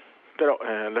ingrato, però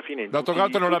alla fine d'altro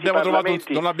canto non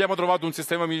abbiamo trovato un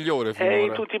sistema migliore finora.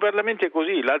 In tutti i parlamenti è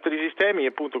così, gli altri sistemi,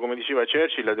 appunto come diceva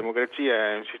Churchill, la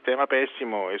democrazia è un sistema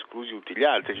pessimo, esclusi tutti gli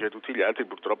altri, cioè tutti gli altri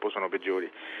purtroppo sono peggiori.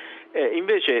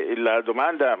 Invece la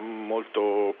domanda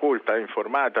molto colta,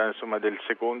 informata insomma del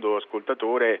secondo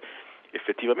ascoltatore,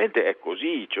 effettivamente è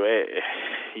così, cioè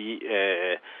i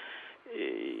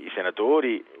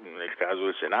senatori, nel caso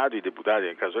del Senato, i deputati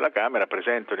nel caso della Camera,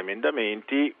 presentano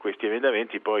emendamenti, questi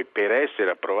emendamenti poi per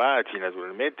essere approvati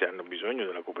naturalmente hanno bisogno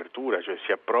della copertura, cioè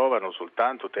si approvano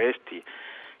soltanto testi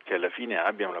che alla fine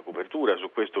abbiano la copertura. Su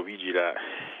questo vigila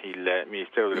il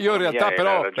Ministero dell'Economia. Io in realtà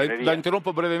però, Ragioneria. la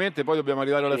interrompo brevemente, poi dobbiamo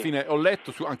arrivare alla fine. Ho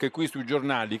letto anche qui sui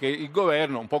giornali che il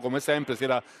governo, un po' come sempre, si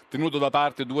era tenuto da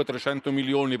parte 200-300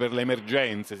 milioni per le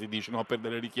emergenze, si dice, no? Per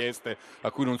delle richieste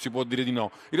a cui non si può dire di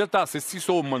no. In realtà se si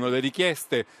sommano le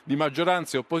richieste di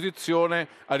maggioranza e opposizione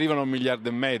arrivano a 1,5 miliardi.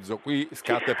 Qui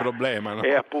scatta il problema. No?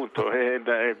 Appunto,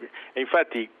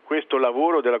 infatti questo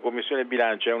lavoro della Commissione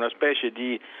Bilancio è una specie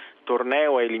di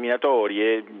torneo a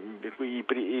eliminatorie.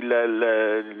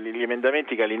 Gli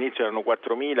emendamenti che all'inizio erano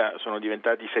 4.000 sono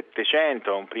diventati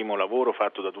 700, è un primo lavoro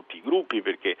fatto da tutti i gruppi,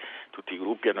 perché tutti i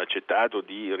gruppi hanno accettato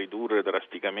di ridurre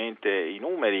drasticamente i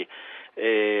numeri,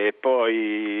 e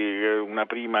poi una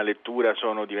prima lettura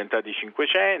sono diventati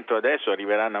 500, adesso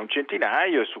arriveranno a un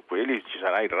centinaio e su quelli ci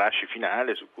sarà il rush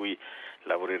finale su cui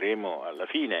lavoreremo alla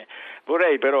fine.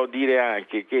 Vorrei però dire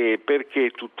anche che perché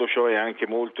tutto ciò è anche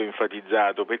molto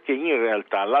enfatizzato, perché in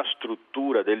realtà la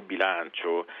struttura del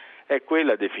bilancio è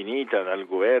quella definita dal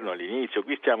governo all'inizio.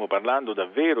 Qui stiamo parlando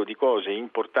davvero di cose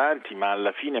importanti ma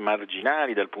alla fine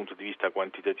marginali dal punto di vista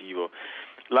quantitativo.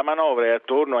 La manovra è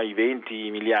attorno ai 20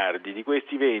 miliardi, di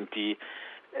questi 20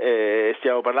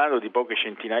 stiamo parlando di poche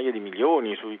centinaia di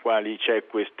milioni sui quali c'è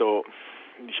questo,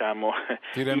 diciamo,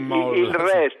 il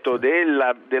resto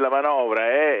della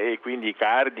manovra e quindi i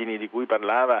cardini di cui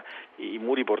parlava, i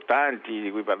muri portanti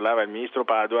di cui parlava il ministro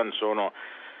Padoan sono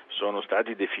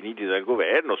stati definiti dal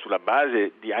governo sulla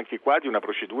base di anche qua di una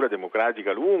procedura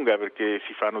democratica lunga, perché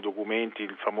si fanno documenti,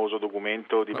 il famoso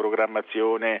documento di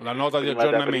programmazione, la nota di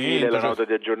aggiornamento, la nota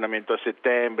di aggiornamento a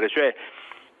settembre, cioè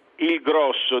il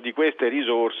grosso di queste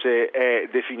risorse è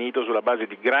definito sulla base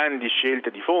di grandi scelte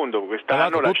di fondo.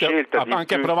 Quest'anno la scelta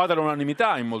anche approvata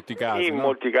all'unanimità in molti casi. In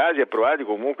molti casi approvati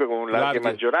comunque con larga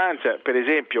maggioranza. Per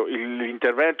esempio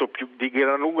l'intervento di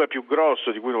gran lunga più grosso,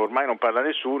 di cui ormai non parla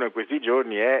nessuno in questi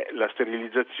giorni, è la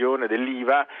sterilizzazione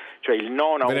dell'IVA, cioè il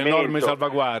non aumento, delle norme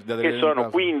salvaguardia, che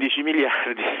sono 15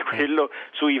 miliardi, quello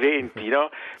sui 20, no?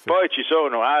 Sì. Poi ci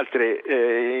sono altri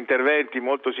interventi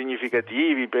molto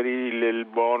significativi per il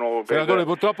bono. Senatore,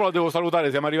 purtroppo la devo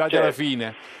salutare, siamo arrivati alla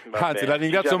fine. Anzi, la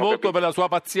ringrazio molto per la sua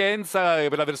pazienza e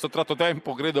per aver sottratto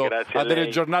tempo, credo, a delle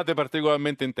giornate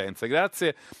particolarmente intense.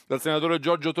 Grazie dal senatore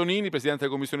Giorgio Tonini, Presidente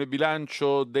della Commissione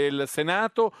Bilancio del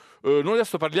Senato. Noi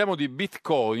adesso parliamo di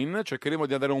Bitcoin, cercheremo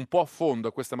di andare un po' a fondo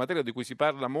a questa materia di cui si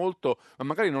parla molto, ma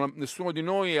magari nessuno di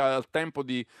noi ha il tempo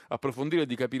di approfondire e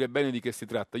di capire bene di che si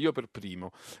tratta, io per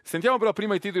primo. Sentiamo però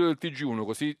prima i titoli del TG1,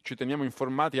 così ci teniamo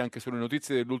informati anche sulle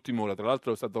notizie dell'ultima ora. Tra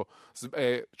l'altro è stato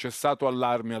cessato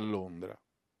allarme a Londra.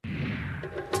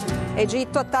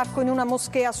 Egitto, attacco in una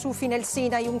moschea a Sufi nel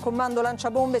Sinai, un comando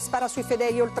lanciabombe spara sui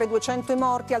fedeli, oltre 200 i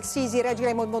morti, al-Sisi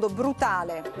reagira in modo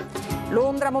brutale.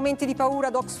 Londra, momenti di paura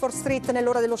ad Oxford Street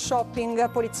nell'ora dello shopping,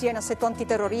 polizia in assetto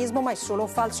antiterrorismo, ma è solo un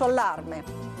falso allarme.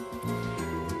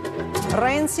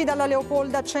 Renzi, dalla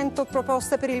Leopolda 100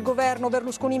 proposte per il governo,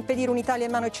 Berlusconi impedire un'Italia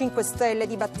in mano ai 5 Stelle,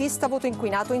 Di Battista voto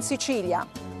inquinato in Sicilia.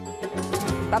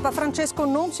 Papa Francesco,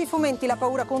 non si fomenti la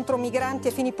paura contro migranti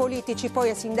e fini politici, poi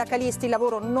ai sindacalisti il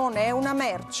lavoro non è una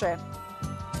merce.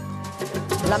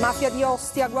 La mafia di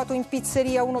Ostia, agguato in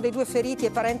pizzeria, uno dei 2 feriti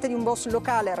è parente di un boss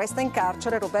locale, resta in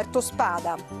carcere Roberto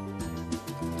Spada.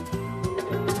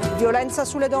 Violenza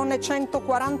sulle donne,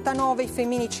 149 i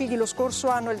femminicidi lo scorso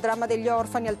anno, il dramma degli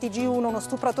orfani al TG1, uno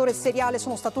stupratore seriale,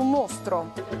 sono stato un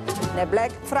mostro. Nel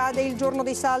Black Friday, il giorno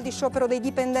dei saldi, sciopero dei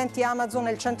dipendenti Amazon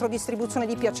nel centro distribuzione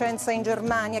di Piacenza in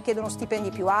Germania, chiedono stipendi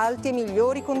più alti e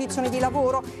migliori condizioni di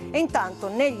lavoro, e intanto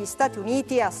negli Stati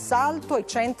Uniti assalto ai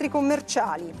centri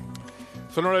commerciali.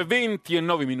 Sono le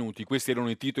 20:09, questi erano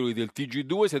i titoli del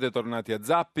TG2, siete tornati a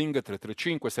Zapping,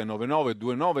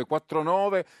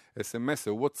 335-699-2949, sms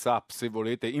o WhatsApp se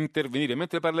volete intervenire.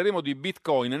 Mentre parleremo di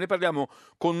Bitcoin, ne parliamo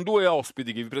con 2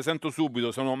 ospiti che vi presento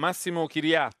subito, sono Massimo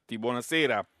Chiriatti,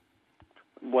 buonasera.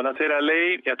 Buonasera a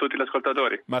lei e a tutti gli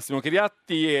ascoltatori. Massimo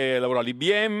Chiriatti lavora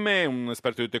all'IBM, è un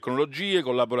esperto di tecnologie,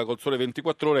 collabora col Sole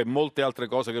 24 Ore e molte altre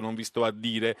cose che non vi sto a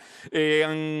dire. E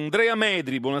Andrea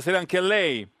Medri, buonasera anche a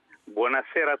lei.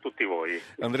 Buonasera a tutti voi.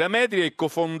 Andrea Medri è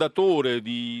cofondatore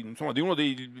di uno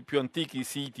dei più antichi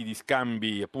siti di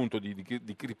scambi appunto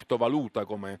di criptovaluta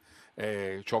come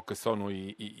ciò che sono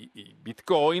i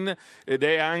bitcoin, ed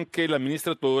è anche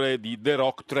l'amministratore di The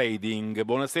Rock Trading.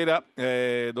 Buonasera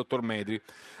dottor Medri.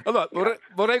 Allora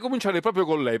vorrei cominciare proprio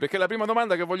con lei, perché la prima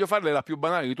domanda che voglio farle è la più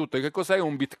banale di tutte: che cos'è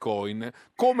un bitcoin?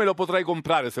 Come lo potrei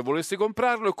comprare se volessi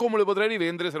comprarlo e come lo potrei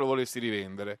rivendere se lo volessi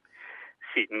rivendere?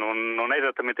 Sì, non è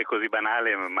esattamente così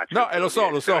banale, ma no, lo so.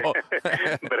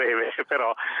 breve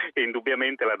però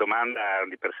indubbiamente la domanda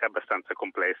di per sé è abbastanza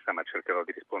complessa, ma cercherò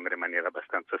di rispondere in maniera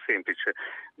abbastanza semplice.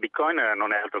 Bitcoin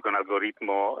non è altro che un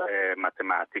algoritmo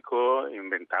matematico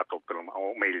inventato,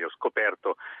 o meglio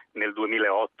scoperto nel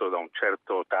 2008 da un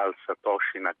certo tal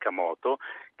Satoshi Nakamoto,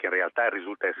 che in realtà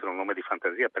risulta essere un nome di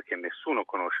fantasia perché nessuno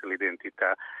conosce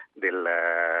l'identità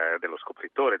dello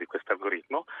scopritore di questo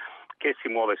algoritmo, che si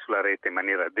muove sulla rete in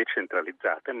maniera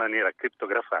decentralizzata, in maniera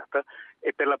criptografata,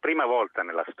 e per la prima volta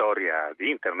nella storia di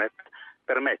Internet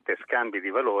permette scambi di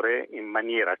valore in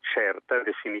maniera certa,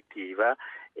 definitiva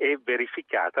e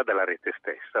verificata dalla rete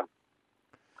stessa.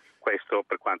 Questo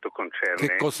per quanto concerne...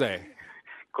 Che cos'è?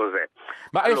 Cos'è?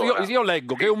 Ma allora, io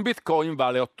leggo che un bitcoin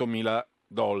vale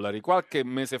 $8.000, qualche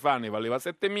mese fa ne valeva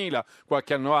 7.000,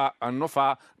 qualche anno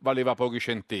fa valeva pochi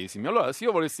centesimi. Allora, se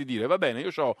io volessi dire, va bene,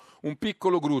 io ho un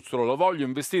piccolo gruzzolo, lo voglio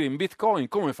investire in bitcoin,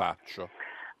 come faccio?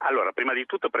 Allora, prima di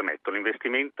tutto premetto,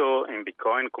 l'investimento in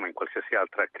Bitcoin, come in qualsiasi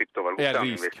altra criptovaluta, è un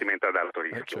investimento ad alto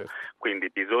rischio. Certo.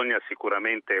 Quindi bisogna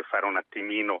sicuramente fare un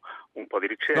attimino un po' di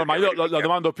ricerca. No, ma io la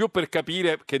domando più per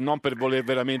capire che non per voler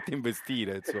veramente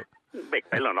investire, insomma. Beh,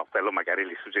 quello magari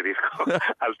li suggerisco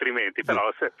altrimenti, però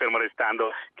fermo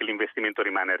restando che l'investimento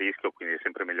rimane a rischio, quindi è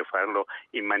sempre meglio farlo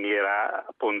in maniera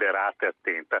ponderata e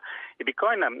attenta. Il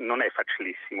Bitcoin non è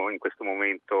facilissimo in questo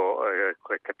momento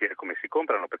capire come si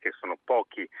comprano, perché sono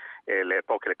poche le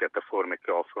piattaforme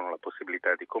che offrono la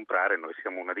possibilità di comprare, noi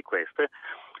siamo una di queste,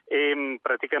 e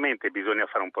praticamente bisogna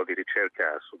fare un po' di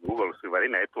ricerca su Google, sui vari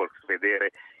network,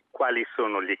 vedere quali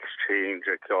sono gli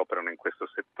exchange che operano in questo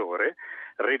settore,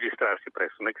 registrarsi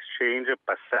presso un exchange,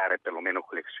 passare perlomeno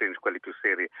con gli exchange, quelli più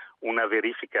seri, una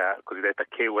verifica cosiddetta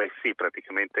KYC,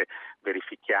 praticamente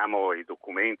verifichiamo i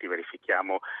documenti,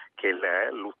 verifichiamo che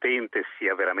l'utente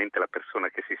sia veramente la persona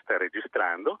che si sta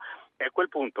registrando, e a quel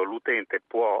punto l'utente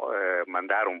può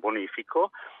mandare un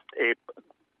bonifico e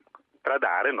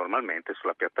tradare normalmente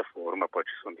sulla piattaforma. Poi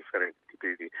ci sono differenti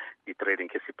tipi di trading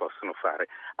che si possono fare.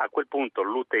 A quel punto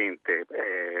l'utente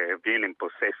viene in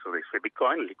possesso dei suoi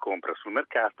bitcoin, li compra sul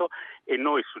mercato, e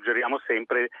noi suggeriamo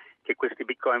sempre che questi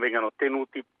bitcoin vengano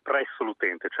tenuti presso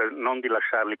l'utente, cioè non di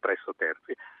lasciarli presso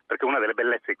terzi, perché una delle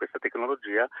bellezze di questa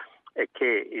tecnologia è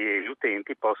che gli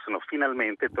utenti possono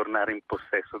finalmente tornare in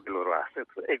possesso dei loro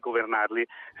assets e governarli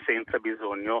senza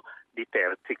bisogno di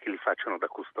terzi che li facciano da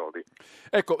custodi.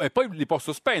 Ecco, e poi li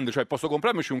posso spendere, cioè posso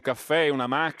comprarmici un caffè, una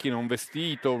macchina, un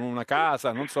vestito, una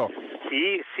casa, non so.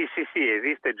 Sì,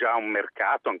 esiste già un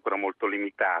mercato ancora molto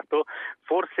limitato,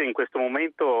 forse in questo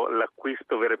momento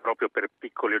l'acquisto vero e proprio per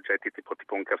piccoli oggetti tipo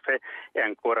un caffè è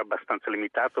ancora abbastanza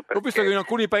limitato. Ho visto che in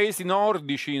alcuni paesi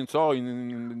nordici, non so,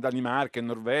 in Danimarca, in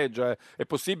Norvegia, è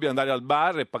possibile andare al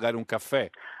bar e pagare un caffè.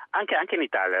 Anche in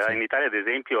Italia. Sì. In Italia ad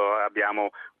esempio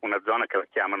abbiamo una zona che la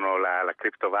chiamano la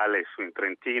Crypto Valley su in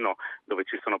Trentino, dove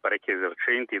ci sono parecchi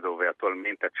esercenti dove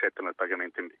attualmente accettano il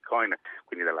pagamento in Bitcoin,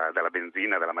 quindi dalla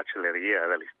benzina, dalla macelleria,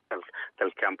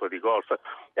 dal campo di golf.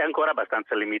 È ancora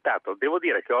abbastanza limitato. Devo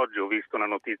dire che oggi ho visto una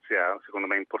notizia secondo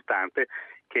me importante,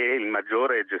 che il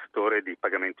maggiore gestore di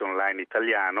pagamenti online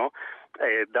italiano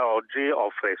da oggi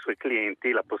offre ai suoi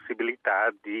clienti la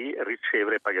possibilità di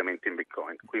ricevere pagamenti in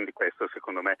Bitcoin, quindi questo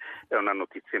secondo me è una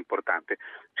notizia importante.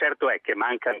 Certo è che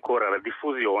manca ancora la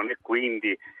diffusione,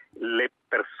 quindi le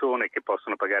persone che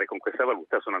possono pagare con questa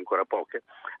valuta sono ancora poche.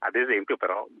 Ad esempio,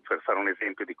 però, per fare un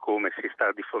esempio di come si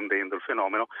sta diffondendo il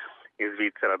fenomeno, in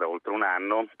Svizzera da oltre un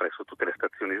anno, presso tutte le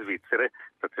stazioni svizzere,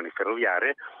 stazioni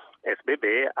ferroviarie,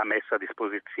 SBB ha messo a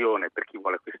disposizione per chi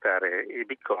vuole acquistare i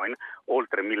bitcoin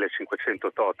oltre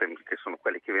 1500 totem, che sono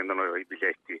quelli che vendono i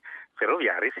biglietti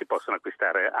ferroviari. Si possono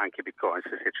acquistare anche bitcoin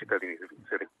se si è cittadini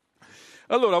svizzeri.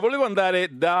 Allora, volevo andare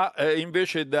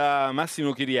invece da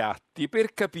Massimo Chiriatti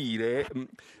per capire,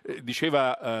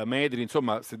 diceva Medri,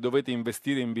 insomma, se dovete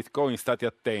investire in bitcoin state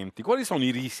attenti. Quali sono i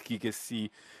rischi che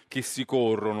si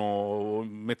corrono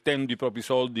mettendo i propri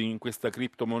soldi in questa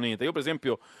criptomoneta? Io per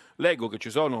esempio leggo che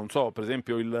ci sono, non so, per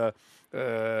esempio il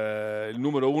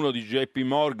numero uno di JP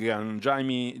Morgan,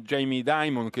 Jamie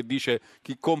Dimon, che dice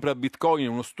chi compra bitcoin è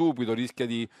uno stupido, rischia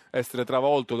di essere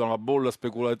travolto da una bolla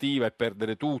speculativa e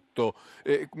perdere tutto.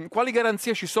 Quali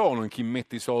garanzie ci sono in chi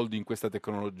mette i soldi in questa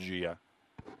tecnologia?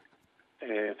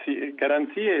 Sì,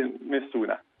 garanzie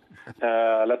nessuna.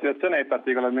 La situazione è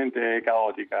particolarmente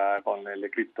caotica con le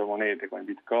criptomonete, con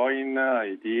Bitcoin,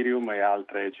 Ethereum e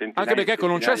altre centinaia. Anche perché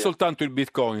non c'è soltanto il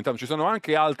Bitcoin, ci sono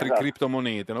anche altre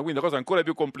criptomonete, no? Quindi la cosa è ancora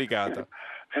più complicata.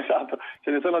 Esatto,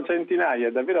 ce ne sono centinaia,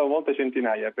 davvero molte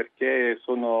centinaia, perché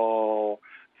sono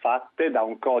fatte da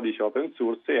un codice open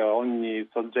source e ogni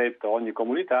soggetto, ogni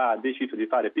comunità ha deciso di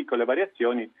fare piccole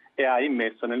variazioni e ha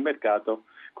immesso nel mercato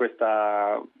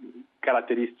questa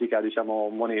caratteristica,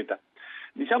 moneta.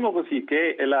 Diciamo così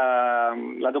che la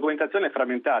documentazione è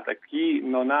frammentata, chi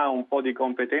non ha un po' di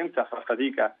competenza fa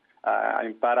fatica a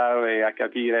imparare a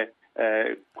capire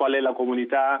qual è la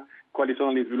comunità, quali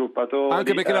sono gli sviluppatori.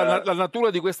 Anche perché la natura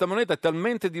di questa moneta è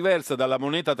talmente diversa dalla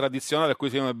moneta tradizionale a cui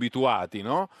siamo abituati,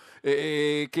 no?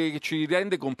 Che ci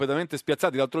rende completamente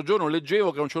spiazzati. L'altro giorno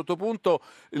leggevo che a un certo punto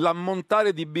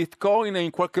l'ammontare di Bitcoin è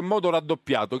in qualche modo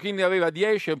raddoppiato. Chi ne aveva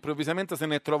 10 improvvisamente se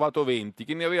ne è trovato 20,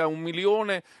 chi ne aveva 1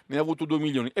 milione ne ha avuto 2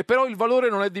 milioni. E però il valore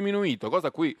non è diminuito, cosa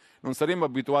a cui non saremmo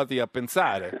abituati a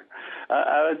pensare.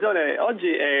 Ha ragione, oggi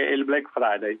è il Black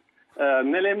Friday.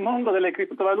 Nel mondo delle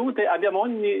criptovalute abbiamo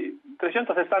ogni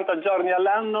 360 giorni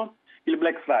all'anno il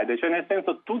Black Friday, cioè nel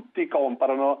senso tutti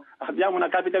comprano, abbiamo una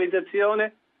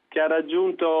capitalizzazione che ha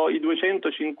raggiunto i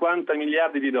 250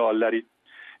 miliardi di dollari.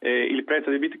 Il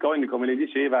prezzo di Bitcoin, come lei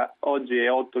diceva, oggi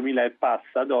è 8.000 e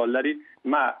passa dollari,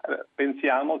 ma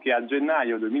pensiamo che a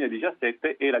gennaio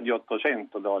 2017 era di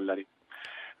 800 dollari.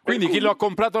 Quindi chi lo ha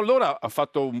comprato allora ha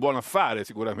fatto un buon affare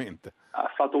sicuramente.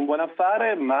 Ha fatto un buon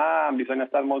affare, ma bisogna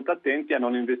stare molto attenti a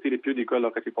non investire più di quello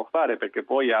che si può fare, perché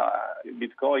poi il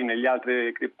Bitcoin e le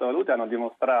altre criptovalute hanno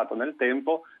dimostrato nel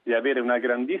tempo di avere una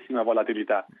grandissima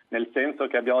volatilità, nel senso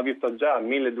che abbiamo visto già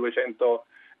 1.200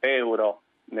 euro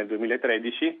nel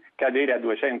 2013 cadere a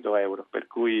 200 euro, per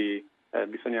cui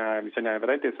bisogna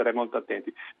veramente stare molto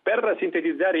attenti. Per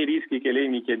sintetizzare i rischi che lei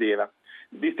mi chiedeva,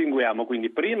 distinguiamo quindi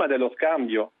prima dello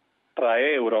scambio tra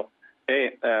euro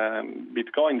e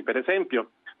Bitcoin, per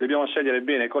esempio, dobbiamo scegliere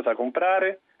bene cosa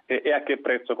comprare e a che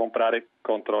prezzo comprare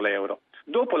contro l'euro.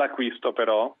 Dopo l'acquisto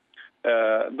però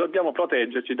dobbiamo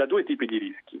proteggerci da 2 tipi di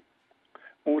rischi.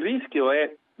 Un rischio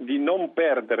è di non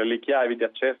perdere le chiavi di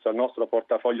accesso al nostro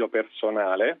portafoglio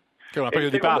personale. Che è una specie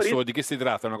di password, di che si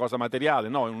tratta? È una cosa materiale?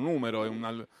 No, è un numero? È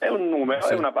un numero,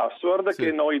 sì. È una password, sì,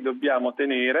 che noi dobbiamo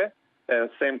tenere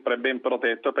sempre ben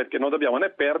protetto, perché non dobbiamo né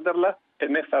perderla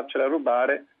né farcela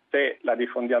rubare se la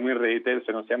diffondiamo in rete,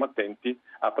 se non siamo attenti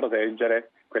a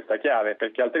proteggere questa chiave,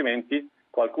 perché altrimenti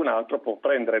qualcun altro può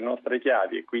prendere le nostre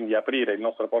chiavi e quindi aprire il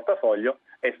nostro portafoglio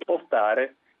e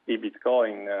spostare i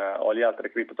Bitcoin o le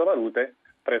altre criptovalute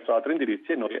presso altri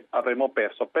indirizzi e noi avremo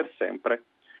perso per sempre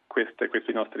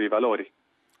questi nostri valori.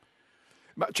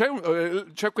 Ma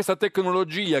c'è questa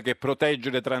tecnologia che protegge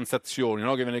le transazioni,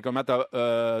 no? Che viene chiamata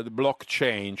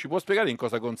blockchain. Ci può spiegare in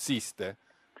cosa consiste?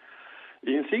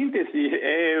 In sintesi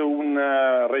è un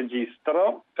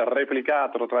registro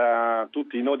replicato tra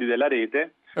tutti i nodi della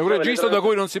rete. È un registro da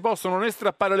cui non si possono né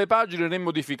strappare le pagine né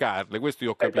modificarle, questo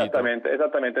io ho capito.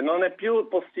 Esattamente. Non è più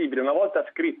possibile, una volta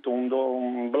scritto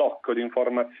un blocco di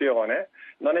informazione,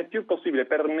 non è più possibile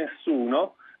per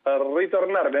nessuno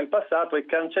ritornare nel passato e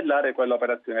cancellare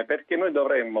quell'operazione, perché noi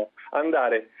dovremmo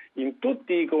andare in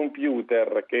tutti i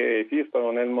computer che esistono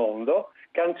nel mondo,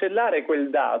 cancellare quel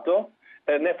dato.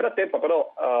 Nel frattempo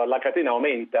però la catena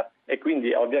aumenta e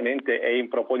quindi ovviamente è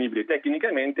improponibile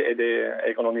tecnicamente ed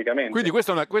economicamente. Quindi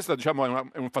questo diciamo,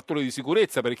 è un fattore di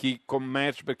sicurezza per chi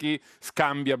per chi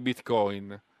scambia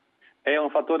Bitcoin. È un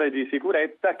fattore di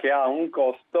sicurezza che ha un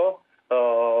costo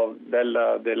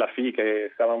della fee che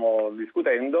stavamo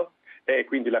discutendo e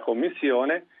quindi la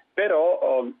commissione,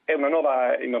 però è una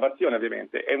nuova innovazione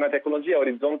ovviamente, è una tecnologia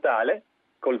orizzontale,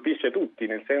 colpisce tutti,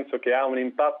 nel senso che ha un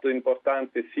impatto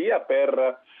importante sia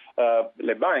per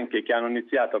le banche che hanno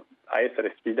iniziato a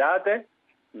essere sfidate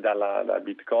da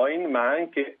Bitcoin, ma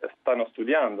anche stanno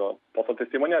studiando. Posso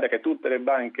testimoniare che tutte le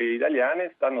banche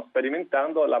italiane stanno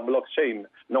sperimentando la blockchain,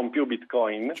 non più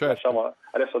Bitcoin. Certo. Lasciamo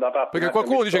adesso da parte. Perché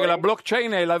qualcuno dice che la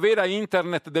blockchain è la vera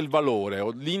internet del valore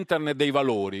o l'internet dei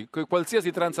valori.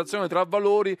 Qualsiasi transazione tra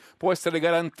valori può essere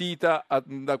garantita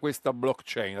da questa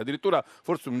blockchain. Addirittura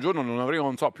forse un giorno non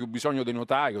avremo, più bisogno dei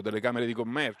notai o delle camere di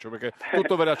commercio, perché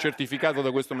tutto verrà certificato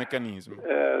da questo meccanismo.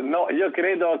 No, io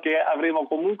credo che avremo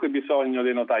comunque bisogno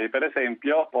dei notai. Per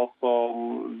esempio,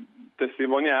 posso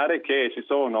testimoniare che ci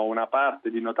sono una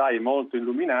parte di notai molto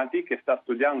illuminati che sta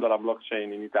studiando la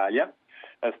blockchain in Italia,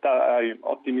 sta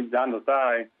ottimizzando,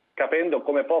 sta capendo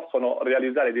come possono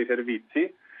realizzare dei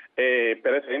servizi e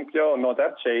per esempio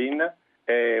NotarChain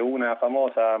è una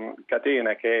famosa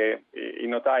catena che i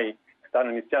notai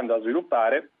stanno iniziando a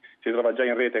sviluppare, si trova già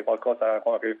in rete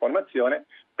qualche informazione,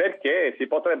 perché si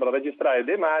potrebbero registrare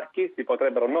dei marchi, si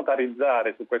potrebbero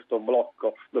notarizzare su questo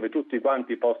blocco dove tutti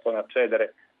quanti possono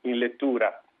accedere in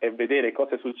lettura e vedere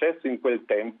cosa è successo in quel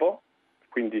tempo.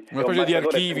 Quindi una specie di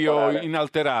archivio temporale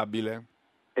inalterabile.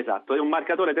 Esatto, è un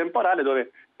marcatore temporale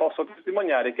dove posso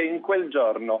testimoniare che in quel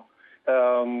giorno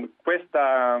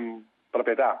questa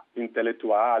proprietà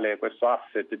intellettuale, questo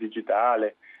asset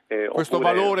digitale, questo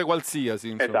valore qualsiasi,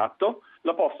 insomma. Esatto,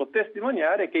 lo posso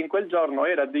testimoniare che in quel giorno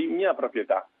era di mia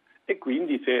proprietà e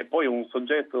quindi se poi un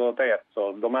soggetto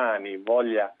terzo domani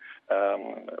voglia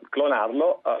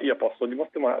clonarlo, io posso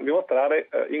dimostrare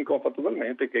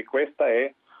inconfutabilmente che questa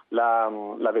è la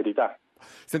verità.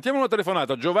 Sentiamo una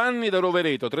telefonata. Giovanni da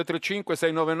Rovereto,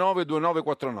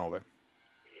 335-699-2949.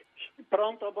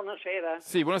 Pronto, buonasera.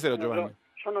 Sì, buonasera Giovanni.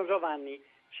 Sono Giovanni.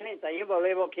 Senta, io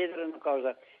volevo chiedere una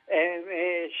cosa.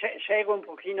 Seguo un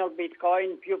pochino il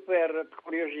Bitcoin più per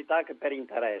curiosità che per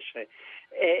interesse.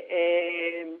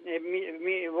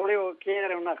 Mi volevo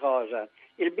chiedere una cosa.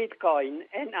 Il Bitcoin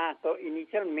è nato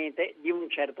inizialmente di un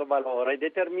certo valore,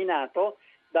 determinato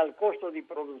dal costo di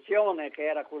produzione, che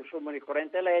era consumo di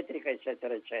corrente elettrica,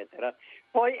 eccetera, eccetera.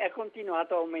 Poi è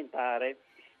continuato a aumentare.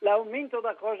 L'aumento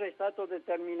da cosa è stato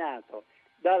determinato?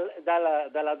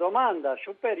 Dalla domanda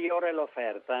superiore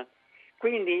all'offerta.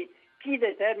 Quindi chi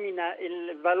determina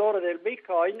il valore del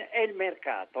Bitcoin è il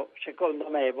mercato, secondo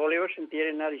me. Volevo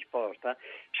sentire una risposta.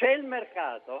 Se il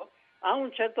mercato a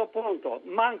un certo punto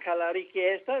manca la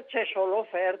richiesta, c'è solo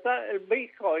offerta, il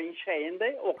Bitcoin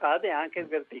scende o cade anche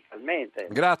verticalmente.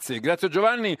 Grazie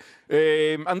Giovanni.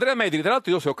 Andrea Medri, tra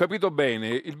l'altro io se ho capito bene,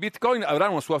 il Bitcoin avrà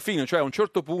una sua fine, cioè a un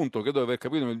certo punto, credo di aver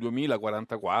capito nel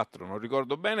 2044, non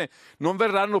ricordo bene, non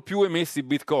verranno più emessi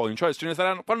Bitcoin, cioè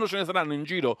quando ce ne saranno in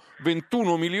giro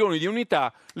 21 milioni di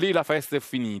unità, lì la festa è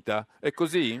finita. È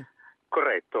così?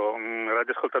 Corretto, un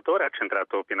radioascoltatore ha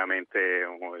centrato pienamente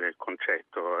il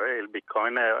concetto. Il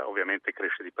Bitcoin ovviamente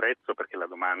cresce di prezzo perché la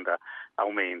domanda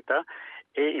aumenta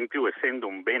e in più, essendo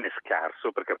un bene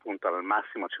scarso, perché appunto al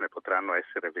massimo ce ne potranno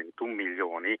essere 21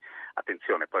 milioni,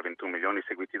 attenzione, poi 21 milioni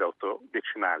seguiti da 8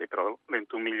 decimali, però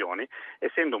 21 milioni,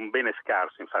 essendo un bene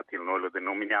scarso, infatti noi lo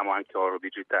denominiamo anche oro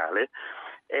digitale,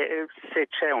 se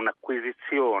c'è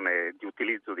un'acquisizione di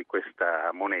utilizzo di questa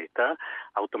moneta,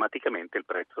 automaticamente il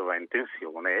prezzo va in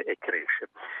tensione e cresce.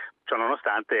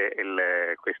 Ciononostante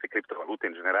queste criptovalute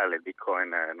in generale, il Bitcoin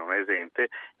non è esente,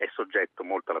 è soggetto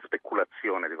molto alla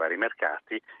speculazione di vari mercati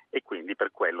e quindi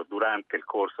per quello durante il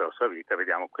corso della sua vita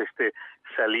vediamo queste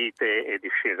salite e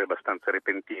discese abbastanza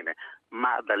repentine,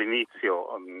 ma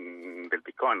dall'inizio del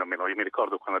Bitcoin, almeno io mi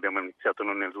ricordo quando abbiamo iniziato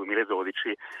noi nel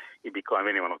 2012, i Bitcoin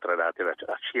venivano tradati a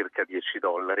circa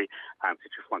 $10, anzi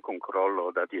ci fu anche un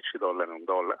crollo da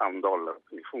 $10 a $1,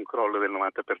 quindi fu un crollo del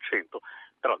 90%,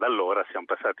 però da allora siamo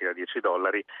passati da $10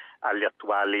 agli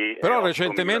attuali. Però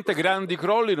recentemente grandi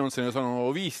crolli non se ne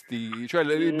sono visti, cioè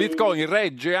il Bitcoin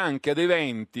regge anche ad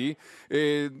eventi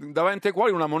davanti ai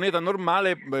quali una moneta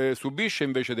normale subisce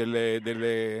invece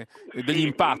degli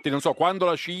impatti, non so, quando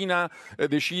la Cina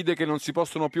decide che non si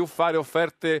possono più fare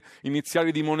offerte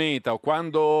iniziali di moneta o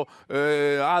quando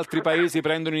altri paesi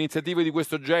prendono iniziative di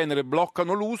questo genere,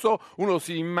 bloccano l'uso, uno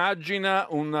si immagina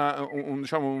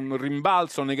un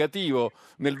rimbalzo negativo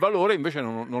nel valore, invece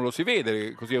non lo si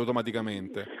vede così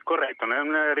automaticamente. Corretto,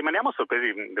 rimaniamo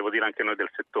sorpresi, devo dire anche noi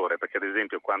del settore, perché ad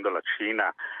esempio quando la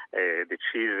Cina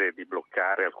decise di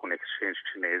bloccare alcune exchange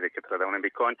cinesi che tradavano in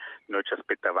Bitcoin, noi ci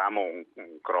aspettavamo un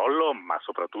crollo, ma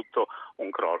soprattutto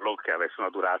un crollo che avesse una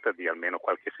durata di almeno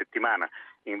qualche settimana.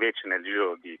 Invece nel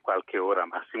giro di qualche ora,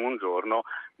 massimo un giorno,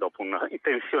 dopo una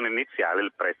tensione iniziale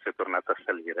il prezzo è tornato a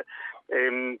salire.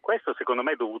 Questo secondo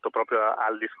me è dovuto proprio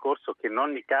al discorso che in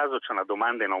ogni caso c'è una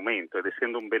domanda in aumento ed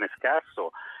essendo un bene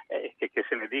scarso, che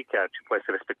se ne dica, ci può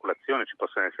essere speculazione, ci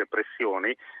possono essere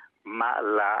pressioni, ma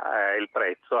il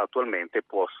prezzo attualmente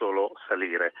può solo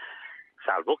salire.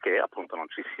 Salvo che appunto non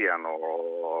ci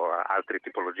siano altre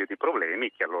tipologie di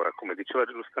problemi che allora, come diceva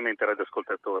giustamente il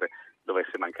radioascoltatore,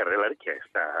 dovesse mancare la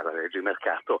richiesta, la legge di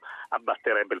mercato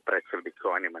abbatterebbe il prezzo del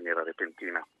Bitcoin in maniera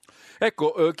repentina.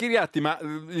 Ecco, Chiriatti, ma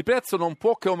il prezzo non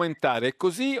può che aumentare, è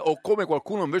così o come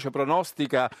qualcuno invece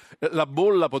pronostica la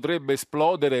bolla potrebbe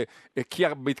esplodere e chi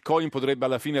ha Bitcoin potrebbe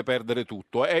alla fine perdere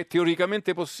tutto? È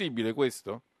teoricamente possibile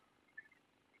questo?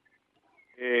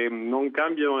 Non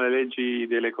cambiano le leggi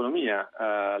dell'economia,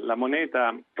 la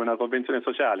moneta è una convenzione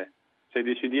sociale. Se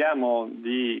decidiamo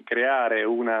di creare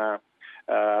una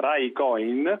Rai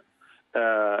Coin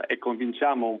e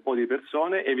convinciamo un po' di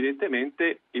persone,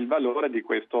 evidentemente il valore di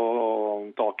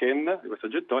questo token, di questo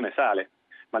gettone sale.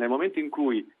 Ma nel momento in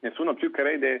cui nessuno più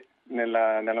crede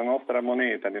nella nostra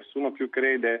moneta, nessuno più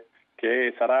crede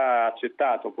che sarà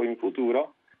accettato poi in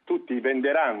futuro, tutti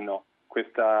venderanno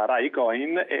questa Rai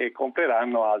Coin e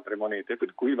compreranno altre monete,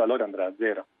 per cui il valore andrà a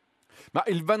zero. Ma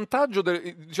il vantaggio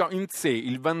in sé,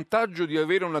 il vantaggio di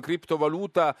avere una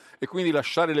criptovaluta e quindi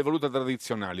lasciare le valute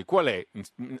tradizionali, qual è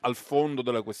al fondo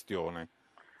della questione?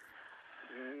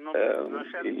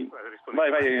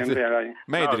 Vai, Andrea, vai.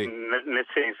 Medri. No, nel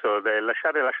senso,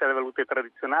 lasciare valute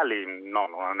tradizionali, no,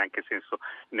 non ha neanche senso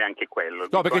neanche quello.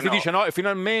 No, perché si dice, no,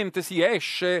 finalmente si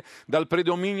esce dal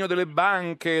predominio delle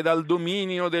banche, dal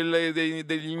dominio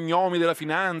degli gnomi della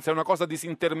finanza, è una cosa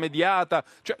disintermediata.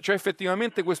 C'è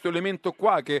effettivamente questo elemento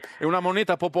qua, che è una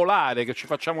moneta popolare, che ci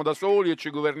facciamo da soli e ci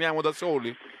governiamo da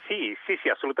soli? Sì,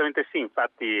 assolutamente sì,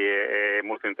 infatti è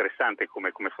molto interessante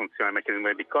come funziona il meccanismo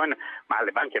del Bitcoin, ma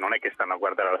le banche non è che stanno a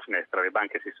guardare alla finestra, le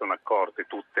banche si sono accorte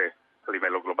tutte a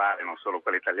livello globale, non solo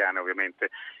quelle italiane ovviamente,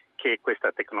 che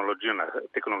questa tecnologia è una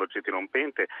tecnologia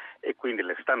dirompente e quindi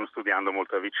le stanno studiando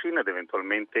molto da vicino ed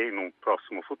eventualmente in un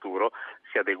prossimo futuro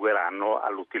si adegueranno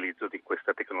all'utilizzo di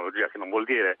questa tecnologia, che non vuol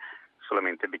dire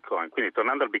solamente Bitcoin. Quindi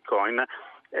tornando al Bitcoin,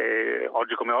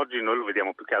 oggi come oggi noi lo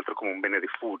vediamo più che altro come un bene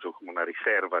rifugio, come una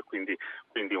riserva, quindi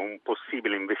un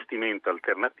possibile investimento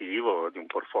alternativo di un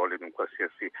portfolio di un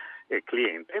qualsiasi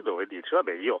cliente, dove dice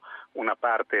vabbè, io una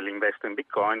parte l'investo in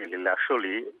Bitcoin, li lascio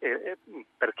lì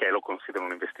perché lo considero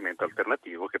un investimento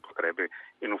alternativo che potrebbe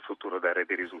in un futuro dare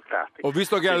dei risultati. Ho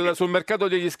visto che sul mercato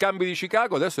degli scambi di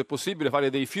Chicago adesso è possibile fare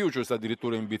dei futures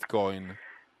addirittura in Bitcoin.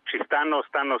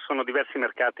 Sono diversi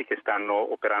mercati che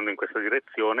stanno operando in questa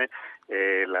direzione,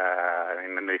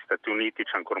 negli Stati Uniti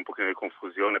c'è ancora un pochino di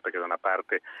confusione perché da una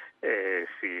parte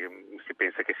si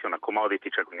pensa che sia una commodity,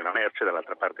 cioè quindi una merce,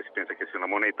 dall'altra parte si pensa che sia una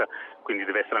moneta, quindi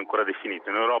deve essere ancora definito.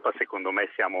 In Europa secondo me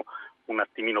siamo un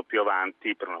attimino più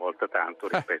avanti, per una volta tanto,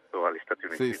 rispetto agli Stati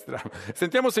Uniti. Sì,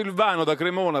 sentiamo Silvano da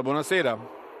Cremona, buonasera.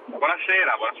 Buonasera.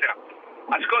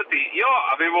 Ascolti, io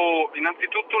avevo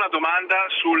innanzitutto una domanda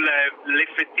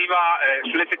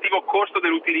sull'effettivo costo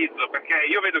dell'utilizzo, perché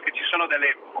io vedo che ci sono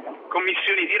delle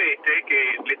commissioni di rete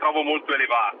che le trovo molto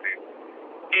elevate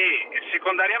e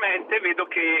secondariamente vedo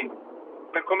che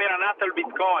per come era nato il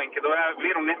Bitcoin, che doveva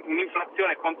avere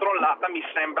un'inflazione controllata, mi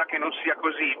sembra che non sia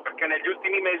così, perché negli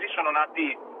ultimi mesi sono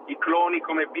nati i cloni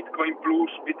come Bitcoin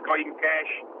Plus, Bitcoin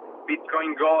Cash,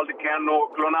 Bitcoin Gold che hanno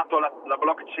clonato la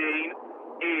blockchain.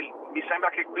 E mi sembra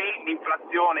che qui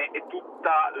l'inflazione e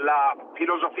tutta la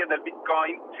filosofia del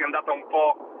Bitcoin sia andata un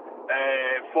po'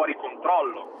 fuori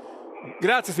controllo.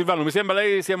 Grazie Silvano, mi sembra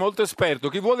lei sia molto esperto.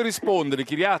 Chi vuole rispondere?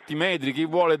 Chiriatti, Medri, chi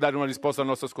vuole dare una risposta al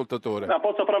nostro ascoltatore? No,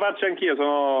 posso provarci anch'io,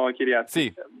 sono Chiriatti.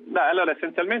 Sì. Allora,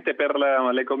 essenzialmente per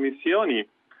le commissioni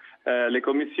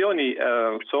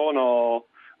sono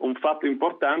un fatto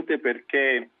importante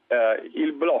perché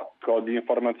il blocco di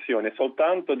informazione è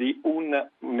soltanto di 1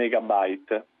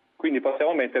 megabyte, quindi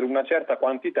possiamo mettere una certa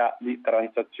quantità di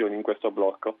transazioni in questo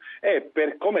blocco e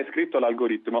per come è scritto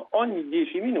l'algoritmo ogni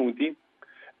 10 minuti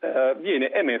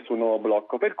viene emesso un nuovo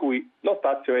blocco, per cui lo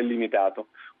spazio è limitato.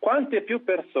 Quante più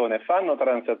persone fanno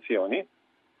transazioni,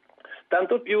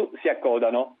 tanto più si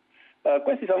accodano.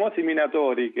 Questi famosi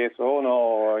minatori che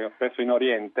sono spesso in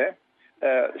Oriente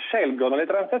scelgono le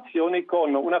transazioni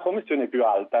con una commissione più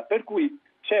alta, per cui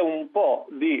c'è un po'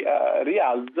 di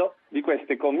rialzo di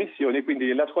queste commissioni,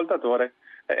 quindi l'ascoltatore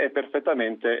è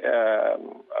perfettamente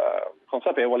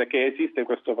consapevole che esiste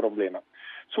questo problema.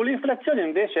 Sull'inflazione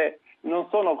invece non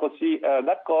sono così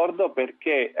d'accordo,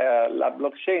 perché la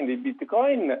blockchain di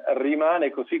Bitcoin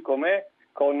rimane così com'è,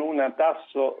 con un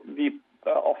tasso di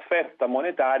offerta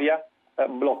monetaria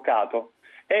bloccato.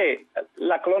 E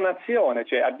la clonazione,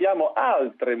 cioè abbiamo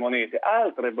altre monete,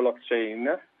 altre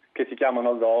blockchain che si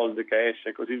chiamano Gold, Cash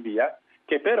e così via,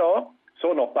 che però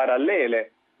sono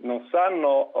parallele, non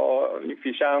stanno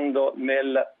inficiando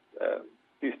nel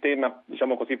sistema,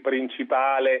 diciamo così,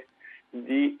 principale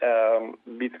di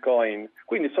Bitcoin.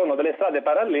 Quindi sono delle strade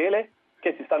parallele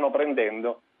che si stanno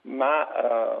prendendo,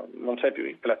 ma non c'è più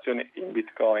inflazione in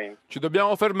Bitcoin. Ci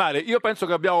dobbiamo fermare. Io penso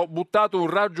che abbiamo buttato un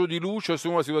raggio di luce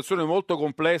su una situazione molto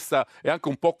complessa e anche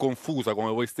un po' confusa,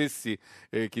 come voi stessi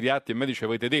Chiriatti e Medici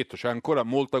avete detto, c'è ancora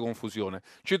molta confusione.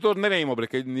 Ci torneremo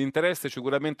perché l'interesse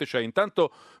sicuramente c'è.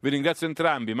 Intanto vi ringrazio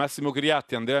entrambi, Massimo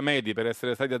Chiriatti e Andrea Medi, per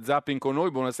essere stati a Zapping con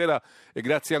noi. Buonasera e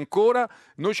grazie ancora.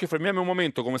 Noi ci fermiamo un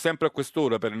momento, come sempre a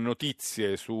quest'ora, per le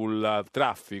notizie sul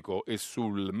traffico e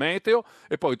sul meteo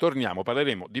e poi torniamo,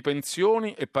 parleremo di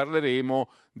pensioni e parleremo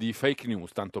di fake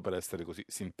news, tanto per essere così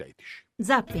sintetici.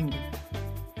 Zapping.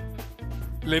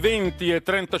 Le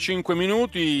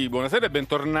 20:35, buonasera e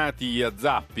bentornati a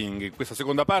Zapping. In questa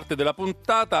seconda parte della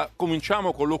puntata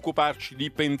cominciamo con l'occuparci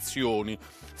di pensioni.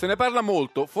 Se ne parla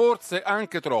molto, forse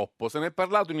anche troppo, se ne è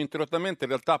parlato ininterrottamente in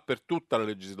realtà per tutta la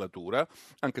legislatura,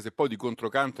 anche se poi di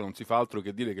controcanto non si fa altro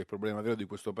che dire che il problema vero di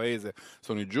questo paese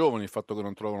sono i giovani, il fatto che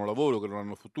non trovano lavoro, che non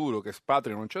hanno futuro, che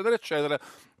spatriano, eccetera, eccetera,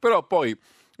 però poi,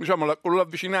 diciamo, con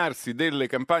l'avvicinarsi delle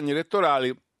campagne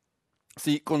elettorali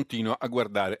si continua a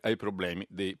guardare ai problemi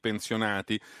dei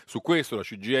pensionati. Su questo la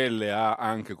CGIL ha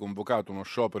anche convocato uno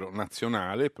sciopero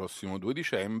nazionale il prossimo 2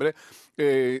 dicembre,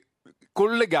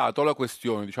 collegato alla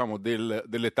questione, diciamo,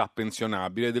 dell'età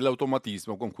pensionabile,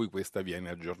 dell'automatismo con cui questa viene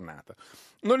aggiornata.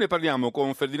 Noi ne parliamo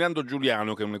con Ferdinando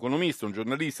Giuliano, che è un economista, un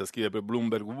giornalista, scrive per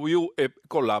Bloomberg View e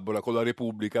collabora con la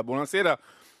Repubblica. Buonasera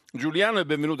Giuliano e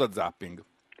benvenuto a Zapping.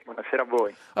 Buonasera a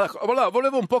voi. Allora,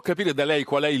 volevo un po' capire da lei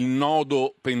qual è il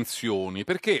nodo pensioni,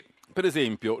 perché per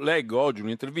esempio leggo oggi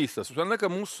un'intervista a Susanna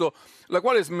Camusso, la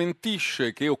quale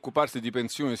smentisce che occuparsi di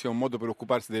pensioni sia un modo per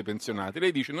occuparsi dei pensionati.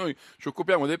 Lei dice: noi ci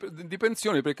occupiamo di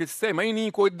pensioni perché il sistema è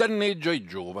iniquo e danneggia i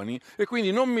giovani, e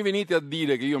quindi non mi venite a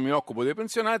dire che io mi occupo dei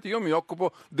pensionati, io mi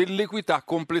occupo dell'equità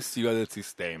complessiva del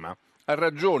sistema. Ha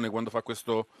ragione quando fa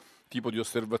questo tipo di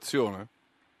osservazione?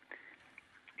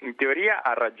 In teoria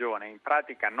ha ragione, in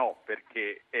pratica no,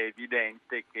 perché è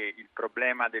evidente che il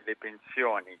problema delle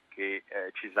pensioni che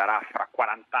ci sarà fra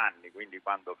 40 anni, quindi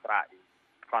quando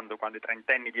i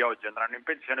trentenni di oggi andranno in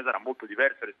pensione, sarà molto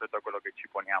diverso rispetto a quello che ci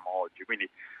poniamo oggi. Quindi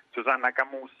Susanna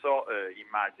Camusso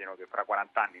immagino che fra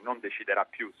 40 anni non deciderà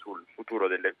più sul futuro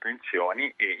delle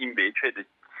pensioni e invece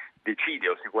decide,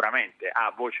 o sicuramente ha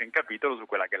voce in capitolo su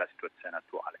quella che è la situazione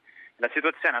attuale. La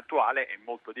situazione attuale è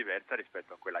molto diversa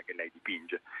rispetto a quella che lei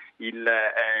dipinge.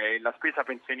 La spesa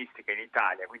pensionistica in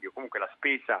Italia, quindi comunque la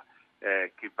spesa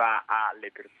che va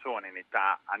alle persone in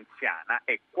età anziana,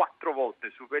 è 4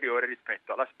 volte superiore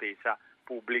rispetto alla spesa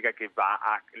pubblica che va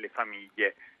alle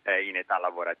famiglie in età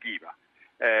lavorativa.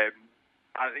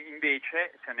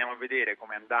 Invece, se andiamo a vedere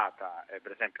come è andata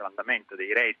per esempio l'andamento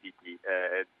dei redditi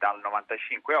dal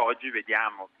 95 a oggi,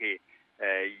 vediamo che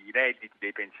i redditi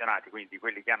dei pensionati, quindi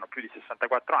quelli che hanno più di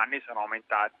 64 anni, sono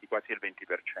aumentati quasi il 20%.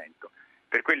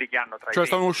 Per quelli che hanno tra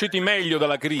sono usciti meglio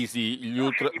dalla crisi gli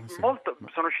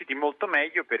sono usciti molto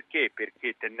meglio perché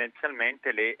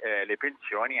tendenzialmente le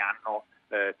pensioni hanno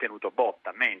tenuto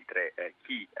botta, mentre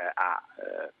chi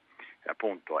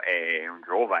appunto è un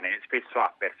giovane spesso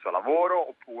ha perso lavoro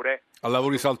oppure a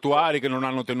lavori saltuari che non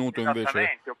hanno tenuto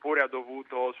invece, oppure ha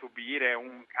dovuto subire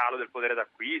un calo del potere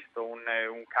d'acquisto,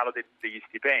 un calo degli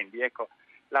stipendi. Ecco,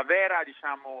 il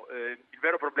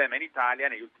vero problema in Italia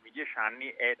negli ultimi 10 anni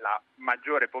è la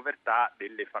maggiore povertà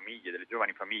delle famiglie, delle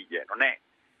giovani famiglie, non è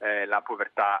la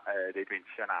povertà dei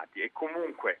pensionati, e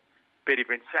comunque per i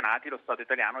pensionati lo Stato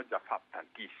italiano già fa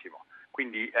tantissimo.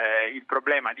 Quindi il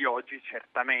problema di oggi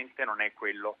certamente non è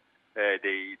quello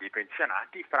dei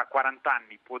pensionati. Fra 40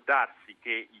 anni può darsi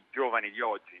che i giovani di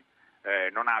oggi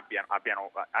non abbiano,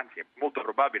 anzi è molto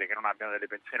probabile che non abbiano delle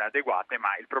pensioni adeguate,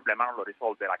 ma il problema non lo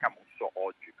risolve la Camusso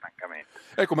oggi, francamente.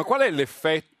 Ecco, ma quale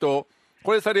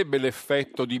sarebbe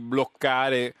l'effetto di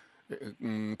bloccare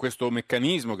questo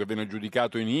meccanismo che viene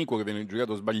giudicato iniquo, che viene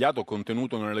giudicato sbagliato,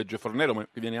 contenuto nella legge Fornero, ma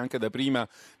che viene anche da prima,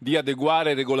 di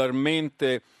adeguare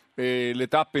regolarmente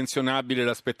l'età pensionabile e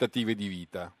le aspettative di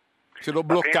vita? Se lo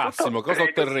bloccassimo, cosa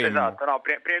otterremmo? Esatto, no,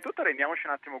 prima di tutto rendiamoci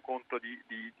un attimo conto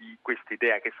di questa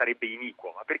idea che sarebbe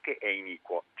iniquo. Ma perché è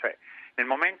iniquo? Cioè, nel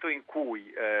momento in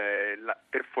cui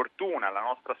per fortuna la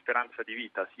nostra speranza di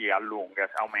vita si allunga,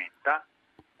 aumenta,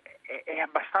 è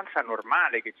abbastanza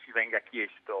normale che ci venga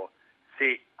chiesto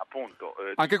se appunto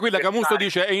anche qui la Camusso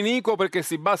dice è iniquo perché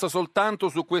si basa soltanto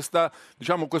su questa,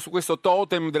 diciamo, questo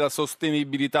totem della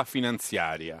sostenibilità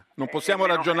finanziaria. Non possiamo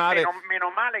ragionare. Meno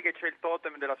male che c'è il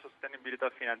totem della sostenibilità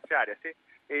finanziaria.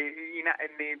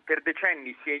 Per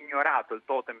decenni si è ignorato il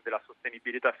totem della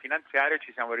sostenibilità finanziaria e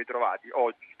ci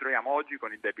troviamo oggi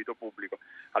con il debito pubblico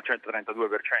al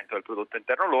 132% del prodotto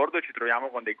interno lordo, e ci troviamo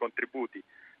con dei contributi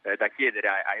da chiedere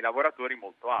ai lavoratori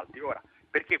molto alti. Ora,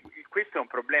 perché questo è un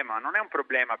problema? Non è un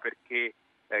problema perché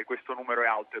questo numero è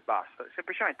alto e basta,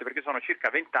 semplicemente perché sono circa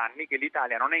 20 anni che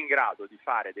l'Italia non è in grado di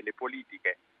fare delle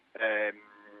politiche,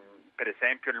 per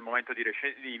esempio in un momento di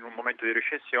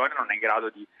recessione non è in grado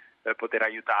di poter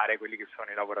aiutare quelli che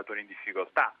sono i lavoratori in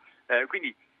difficoltà.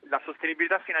 Quindi la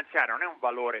sostenibilità finanziaria non è un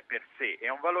valore per sé, è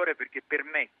un valore perché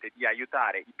permette di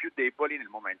aiutare i più deboli nel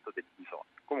momento del bisogno.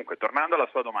 Comunque, tornando alla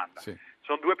sua domanda,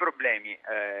 sono 2 problemi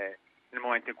nel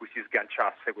momento in cui si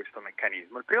sganciasse questo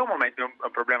meccanismo. Il primo momento è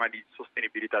un problema di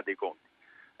sostenibilità dei conti.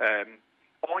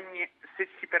 Se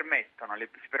si permette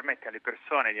alle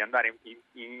persone di andare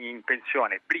in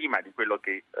pensione prima di quello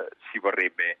che si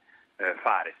vorrebbe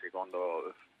fare,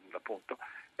 secondo appunto,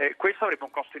 questo avrebbe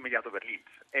un costo immediato per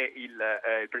l'INPS, e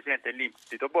il presidente dell'INPS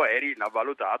Tito Boeri l'ha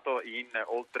valutato in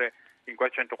oltre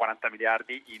 540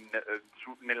 miliardi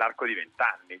nell'arco di 20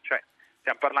 anni, cioè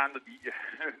stiamo parlando di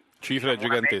cifre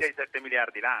gigantesche, media di 7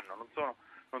 miliardi l'anno,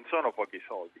 non sono pochi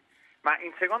soldi. Ma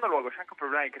in secondo luogo c'è anche un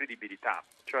problema di credibilità,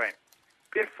 cioè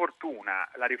Per fortuna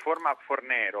la riforma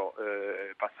Fornero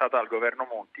passata dal governo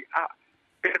Monti ha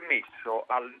permesso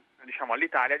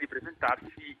all'Italia di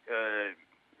presentarsi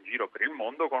in giro per il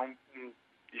mondo con un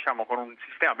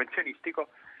sistema pensionistico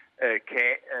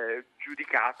che è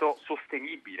giudicato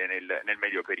sostenibile nel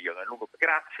medio periodo, nel lungo,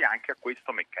 grazie anche a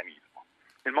questo meccanismo.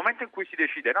 Nel momento in cui si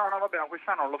decide no vabbè, ma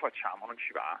quest'anno non lo facciamo, non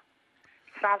ci va,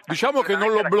 diciamo che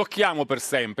non lo blocchiamo per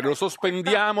sempre, lo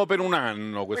sospendiamo per un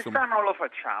anno. Quest'anno non lo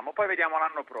facciamo, poi vediamo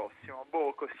l'anno prossimo.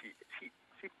 Così si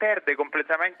perde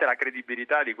completamente la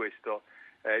credibilità di questo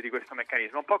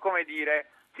meccanismo. Un po' come dire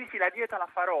sì, la dieta la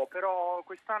farò, però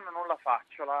quest'anno non la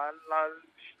faccio,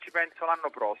 ci penso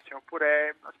l'anno prossimo,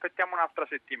 oppure aspettiamo un'altra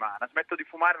settimana, smetto di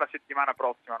fumare la settimana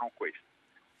prossima, non questa.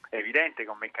 È evidente che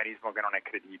è un meccanismo che non è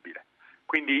credibile.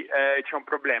 Quindi c'è un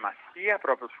problema sia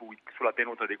proprio sulla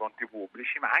tenuta dei conti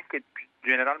pubblici, ma anche più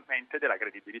generalmente della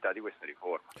credibilità di questa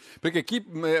riforma. Perché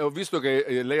ho visto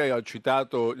che lei ha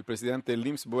citato il presidente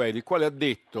dell'INPS Boeri, il quale ha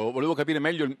detto, volevo capire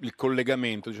meglio il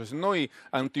collegamento, cioè se noi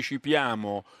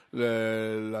anticipiamo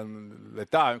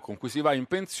l'età con cui si va in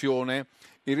pensione,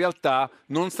 in realtà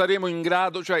non saremo in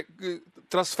grado, cioè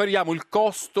trasferiamo il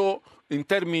costo in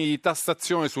termini di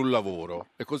tassazione sul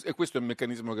lavoro. E questo è il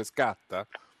meccanismo che scatta?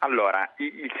 Allora,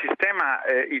 il sistema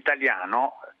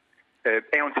italiano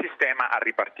è un sistema a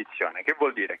ripartizione, che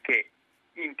vuol dire che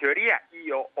in teoria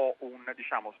io ho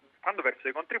quando verso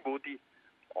i contributi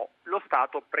lo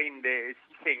Stato si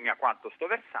segna quanto sto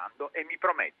versando e mi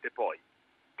promette poi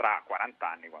tra 40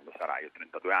 anni, quando sarà, io ho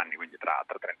 32 anni, quindi tra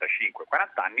 35 e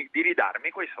 40 anni, di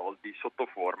ridarmi quei soldi sotto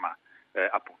forma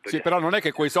appunto. Sì, però non è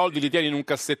che quei soldi li tieni in un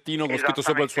cassettino con scritto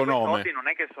sopra il suo nome. I soldi non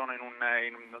è che sono in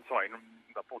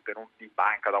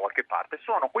banca da qualche parte,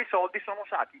 quei soldi sono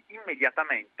usati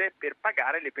immediatamente per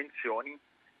pagare le pensioni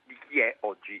di chi è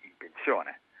oggi in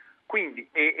pensione. Quindi,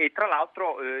 e tra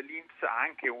l'altro l'INPS ha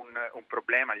anche un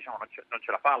problema, non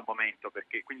ce la fa al momento,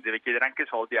 perché quindi deve chiedere anche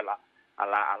soldi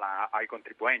ai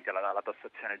contribuenti, alla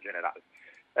tassazione generale.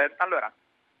 Allora,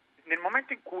 nel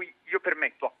momento in cui io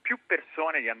permetto a più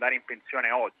persone di andare in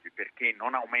pensione oggi perché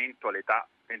non aumento l'età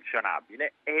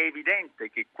pensionabile, è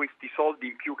evidente che questi soldi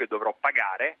in più che dovrò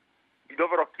pagare li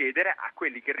dovrò chiedere a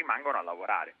quelli che rimangono a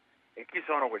lavorare. E chi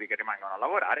sono quelli che rimangono a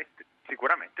lavorare?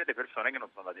 Sicuramente le persone che non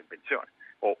sono andate in pensione,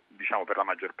 o per la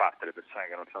maggior parte le persone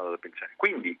che non sono andate in pensione.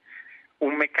 Quindi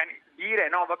un meccanismo, dire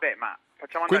no vabbè, ma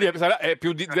facciamo andare...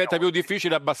 Quindi diventa più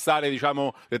difficile abbassare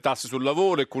le tasse sul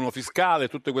lavoro, il cuneo fiscale,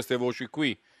 tutte queste voci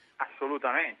qui.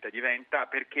 Assolutamente diventa,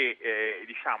 perché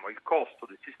il costo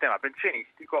del sistema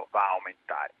pensionistico va a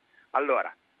aumentare.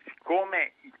 Allora,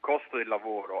 siccome il costo del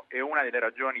lavoro è una delle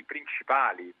ragioni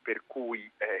principali per cui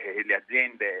le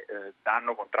aziende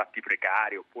danno contratti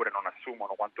precari oppure non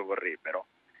assumono quanto vorrebbero,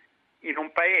 in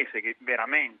un paese che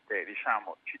veramente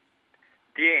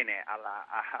tiene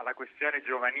alla questione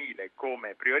giovanile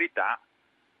come priorità,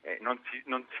 si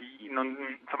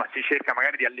cerca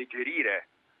magari di alleggerire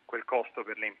quel costo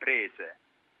per le imprese,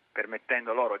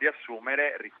 permettendo loro di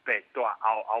assumere, rispetto a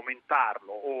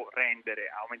aumentarlo o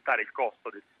aumentare il costo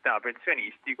del sistema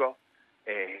pensionistico,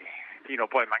 fino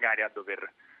poi magari a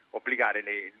dover obbligare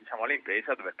le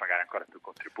imprese a dover pagare ancora più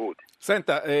contributi.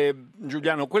 Senta,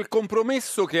 Giuliano, quel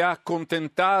compromesso che ha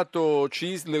accontentato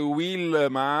CISL e UIL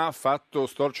ma ha fatto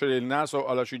storcere il naso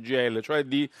alla CGIL, cioè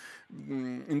di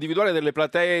individuare delle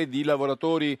platee di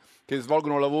lavoratori che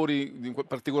svolgono lavori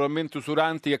particolarmente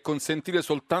usuranti e consentire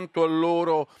soltanto a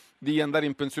loro di andare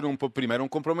in pensione un po' prima, era un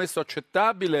compromesso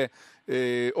accettabile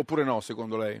oppure no,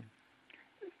 secondo lei?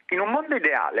 In un mondo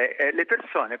ideale le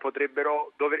persone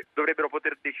dovrebbero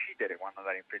poter decidere quando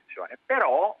andare in pensione,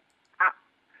 però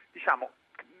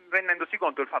rendendosi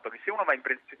conto del fatto che se uno va in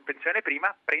pensione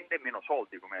prima prende meno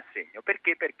soldi come assegno.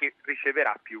 Perché? Perché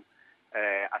riceverà più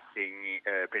assegni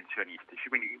pensionistici.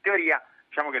 Quindi in teoria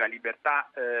che la libertà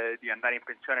di andare in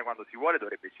pensione quando si vuole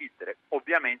dovrebbe esistere,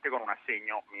 ovviamente con un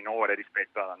assegno minore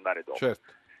rispetto ad andare dopo.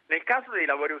 Certo. Nel caso dei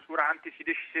lavori usuranti si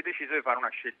è deciso di fare una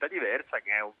scelta diversa,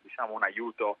 che è un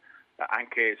aiuto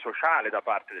anche sociale da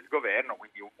parte del governo,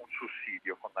 quindi un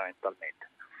sussidio fondamentalmente.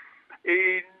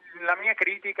 E la mia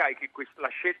critica è che la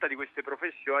scelta di queste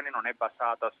professioni non è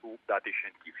basata su dati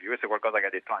scientifici. Questo è qualcosa che ha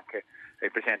detto anche il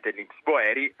presidente dell'INPS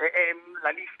Boeri. La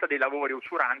lista dei lavori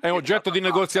usuranti è oggetto di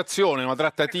negoziazione, una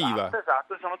trattativa.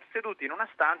 Esatto, sono seduti in una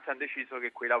stanza e hanno deciso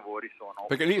che quei lavori sono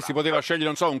perché lì si poteva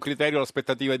scegliere, un criterio,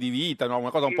 l'aspettativa di vita, no? Una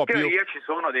cosa un po' più... In teoria ci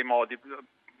sono dei modi,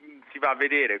 si va a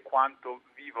vedere quanto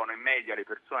vivono in media le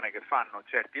persone che fanno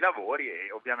certi lavori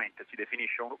e ovviamente si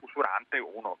definisce un usurante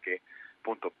uno che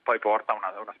appunto poi porta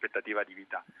un'aspettativa di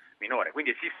vita minore.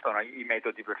 Quindi esistono i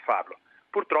metodi per farlo.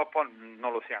 Purtroppo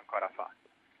non lo si è ancora fatto.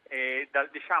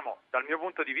 dal mio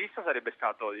punto di vista sarebbe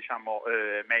stato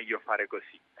meglio fare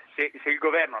così. Se il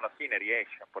governo alla fine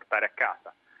riesce a portare a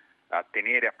casa, a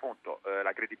tenere appunto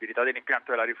la credibilità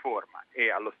dell'impianto della riforma e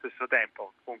allo stesso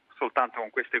tempo soltanto con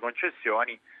queste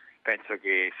concessioni, penso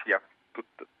che sia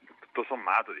tutto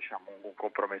sommato un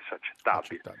compromesso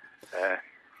accettabile.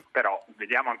 Però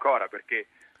vediamo ancora, perché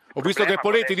ho visto che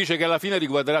Poletti dice che alla fine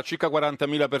riguarderà circa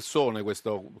 40.000 persone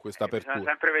questa apertura. Bisogna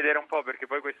sempre vedere un po', perché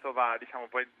poi questo va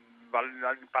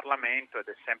al Parlamento ed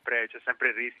c'è sempre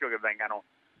il rischio che vengano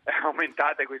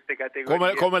aumentate queste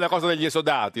categorie. Come la cosa degli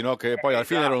esodati, no? Che poi alla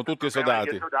fine erano tutti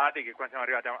esodati. Gli esodati, che qua siamo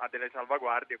arrivati a delle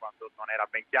salvaguardie quando non era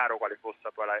ben chiaro quale fosse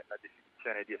poi la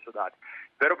definizione di esodati.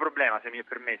 Il vero problema, se mi è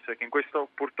permesso, è che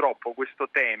purtroppo questo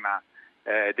tema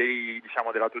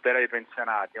della tutela dei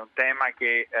pensionati è un tema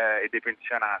e dei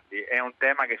pensionati è un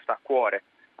tema che sta a cuore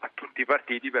a tutti i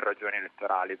partiti per ragioni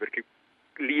elettorali, perché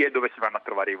lì è dove si vanno a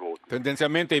trovare i voti.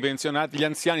 Tendenzialmente i pensionati, gli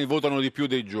anziani votano di più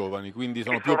dei giovani, quindi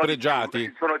sono più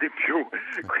pregiati. Sono di più,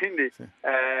 quindi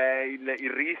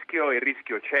il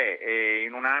rischio c'è, e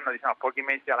in un anno, a pochi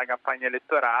mesi dalla campagna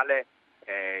elettorale,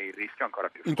 il rischio è ancora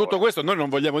più forte. In tutto questo noi non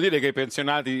vogliamo dire che i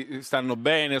pensionati stanno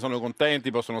bene, sono contenti,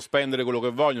 possono spendere quello che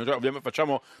vogliono,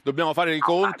 dobbiamo fare i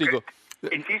conti.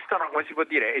 Esistono, come si può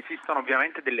dire, esistono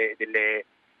ovviamente delle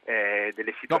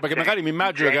situazioni. No, perché magari mi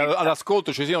immagino che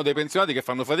all'ascolto ci siano dei pensionati che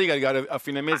fanno fatica a arrivare a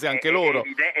fine mese anche loro.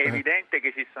 È evidente che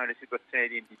esistono le situazioni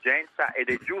di indigenza ed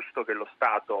è giusto che lo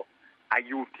Stato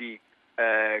aiuti,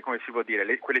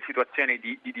 quelle situazioni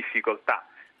di difficoltà.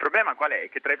 Il problema qual è?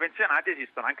 Che tra i pensionati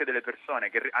esistono anche delle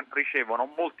persone che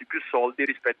ricevono molti più soldi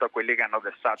rispetto a quelli che hanno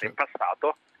versato in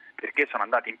passato, perché sono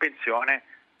andati in pensione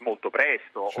molto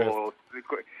presto. Certo.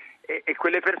 E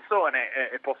quelle persone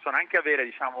possono anche avere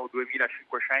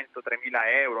 2.500, 3.000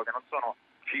 euro, che non sono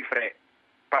cifre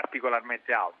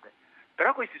particolarmente alte,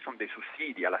 però questi sono dei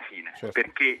sussidi alla fine, certo,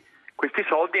 perché questi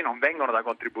soldi non vengono da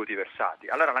contributi versati.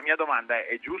 Allora la mia domanda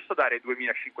è giusto dare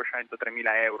 2.500,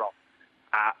 3.000 euro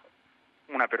a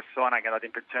una persona che è andata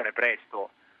in pensione presto,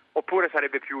 oppure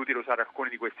sarebbe più utile usare alcuni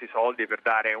di questi soldi per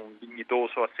dare un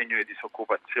dignitoso assegno di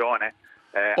disoccupazione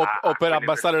o per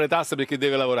abbassare le tasse per chi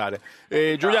deve lavorare.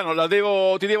 Giuliano,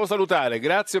 ti devo salutare,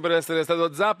 grazie per essere stato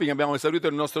a Zapping, abbiamo esaurito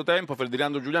il nostro tempo.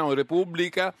 Ferdinando Giuliano,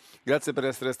 Repubblica, grazie per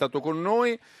essere stato con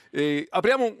noi.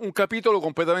 Apriamo un capitolo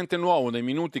completamente nuovo nei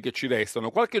minuti che ci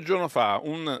restano. Qualche giorno fa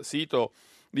un sito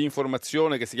di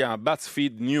informazione che si chiama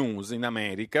BuzzFeed News in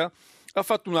America ha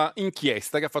fatto una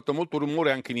inchiesta che ha fatto molto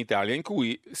rumore anche in Italia, in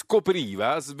cui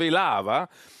svelava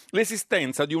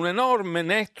l'esistenza di un enorme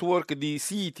network di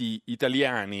siti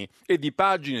italiani e di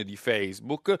pagine di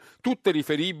Facebook, tutte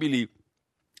riferibili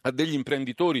a degli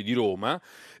imprenditori di Roma,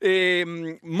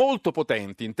 molto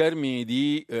potenti in termini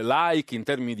di like, in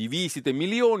termini di visite,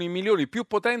 milioni, più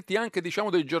potenti anche dei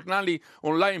giornali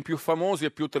online più famosi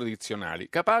e più tradizionali,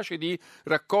 capaci di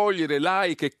raccogliere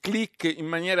like e click in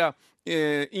maniera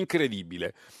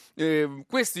incredibile.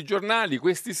 Questi giornali,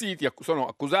 questi siti sono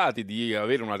accusati di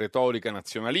avere una retorica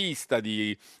nazionalista,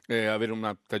 di avere un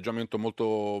atteggiamento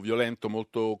molto violento,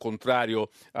 molto contrario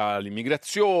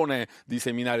all'immigrazione, di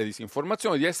seminare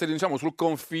disinformazione, di essere sul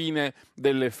confine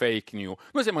delle fake news.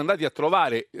 Noi siamo andati a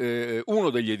trovare uno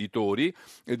degli editori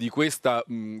di questo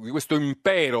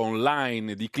impero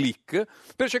online di click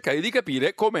per cercare di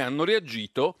capire come hanno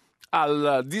reagito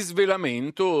al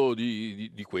disvelamento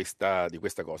di questa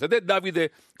cosa, ed è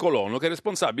Davide Colono, che è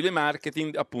responsabile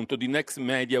marketing appunto di Next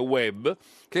Media Web,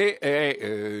 che è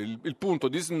il punto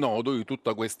di snodo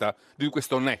di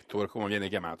questo network, come viene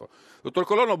chiamato. Dottor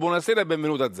Colono, buonasera e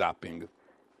benvenuto a Zapping.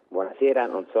 Buonasera,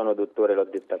 non sono dottore, l'ho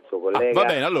detto al suo collega. Va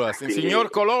bene, allora, signor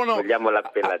Colono, vogliamo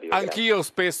l'appellativo. Anch'io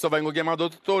spesso vengo chiamato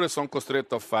dottore e sono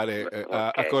costretto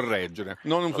a correggere.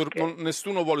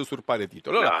 Nessuno vuole usurpare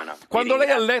titolo. Allora, no. Quando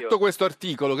lei ha letto questo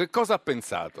articolo, che cosa ha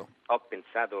pensato? Ho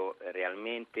pensato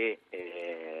realmente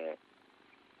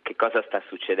che cosa sta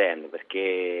succedendo,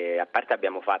 perché a parte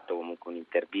abbiamo fatto comunque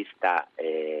un'intervista,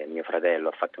 mio fratello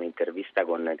ha fatto un'intervista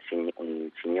con un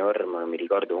signor, non mi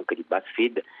ricordo, comunque di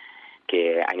BuzzFeed,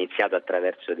 che ha iniziato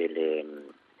attraverso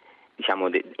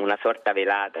una sorta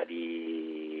velata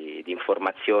di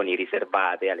informazioni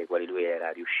riservate alle quali lui era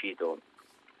riuscito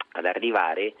ad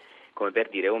arrivare, come per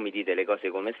dire: o mi dite le cose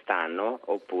come stanno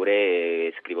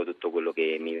oppure scrivo tutto quello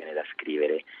che mi viene da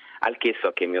scrivere. Al che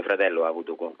so che mio fratello ha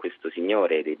avuto con questo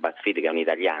signore di BuzzFeed, che è un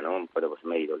italiano, un po' dopo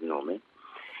smerito il nome,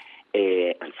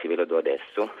 anzi ve lo do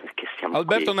adesso perché siamo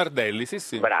Alberto qui. Nardelli,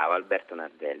 sì. Bravo, Alberto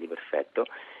Nardelli, perfetto,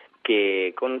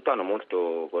 che con un tono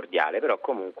molto cordiale, però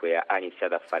comunque ha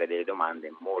iniziato a fare delle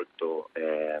domande molto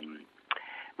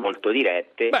molto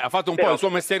dirette. Beh, ha fatto un po' il suo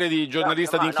mestiere di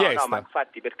giornalista d'inchiesta. No, ma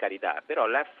infatti, per carità, però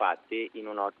l'ha fatte in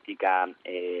un'ottica,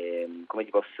 come ti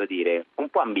posso dire, un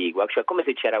po' ambigua, cioè come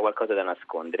se c'era qualcosa da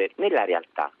nascondere. Nella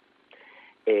realtà,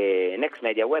 Next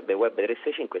Media Web e Web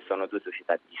 365 sono due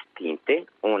società distinte,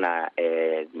 una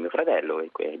è di mio fratello,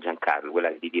 Giancarlo, quella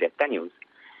di Diretta News,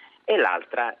 e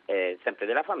l'altra sempre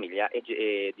della famiglia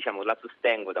e diciamo la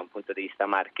sostengo da un punto di vista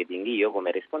marketing io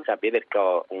come responsabile, perché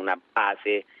ho una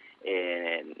base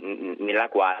nella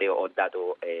quale ho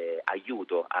dato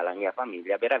aiuto alla mia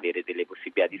famiglia per avere delle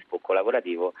possibilità di sbocco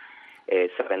lavorativo,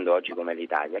 sapendo oggi com'è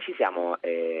l'Italia. Ci siamo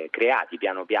creati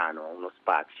piano piano uno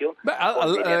spazio.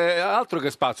 Altro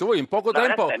che spazio, voi in poco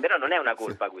tempo... Però non è una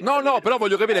colpa questa. No, però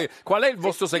voglio capire qual è il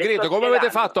vostro segreto, come avete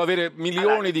fatto ad avere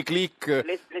milioni di click?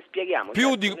 Le spieghiamo.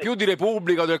 Più di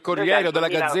Repubblica o del Corriere o della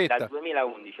Gazzetta? Dal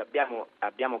 2011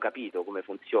 abbiamo capito come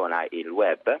funziona il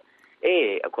web,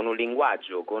 e con un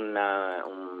linguaggio, con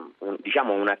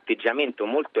un atteggiamento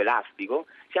molto elastico,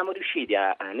 siamo riusciti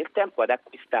nel tempo ad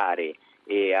acquistare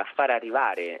e a far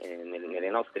arrivare nelle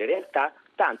nostre realtà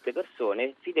tante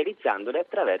persone, fidelizzandole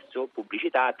attraverso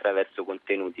pubblicità, attraverso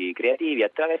contenuti creativi,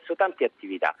 attraverso tante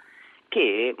attività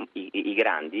che i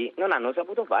grandi non hanno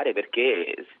saputo fare,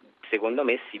 perché secondo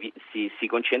me si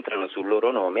concentrano sul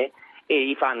loro nome, e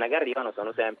i fan che arrivano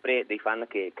sono sempre dei fan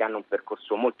che hanno un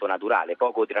percorso molto naturale,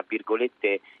 poco tra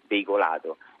virgolette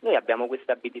veicolato. Noi abbiamo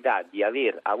questa abilità di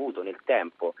aver avuto nel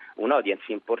tempo un'audience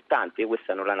importante, e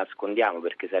questa non la nascondiamo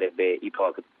perché sarebbe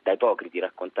da ipocriti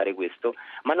raccontare questo,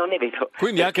 ma non ne vedo...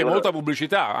 Quindi anche molta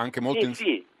pubblicità, anche molto...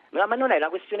 Sì. Ma non è una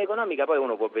questione economica, poi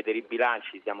uno può vedere i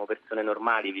bilanci, siamo persone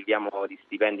normali, viviamo di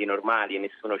stipendi normali e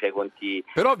nessuno c'ha i conti...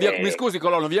 Però mi scusi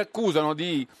Colonno, vi accusano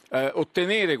di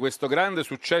ottenere questo grande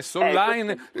successo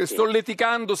online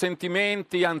solleticando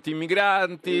sentimenti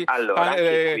anti-immigranti,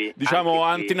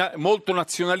 molto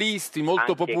nazionalisti,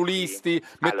 molto populisti,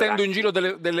 mettendo in giro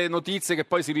delle notizie che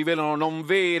poi si rivelano non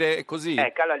vere e così.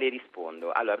 Allora le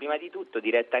rispondo. Allora, prima di tutto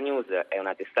Diretta News è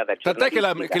una testata giornalistica...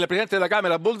 Tant'è che la Presidente della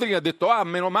Camera Boldrini ha detto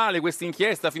meno male, questa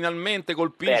inchiesta finalmente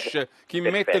colpisce chi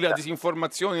mette la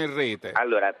disinformazione in rete.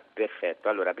 Allora, perfetto.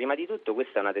 Allora, prima di tutto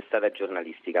questa è una testata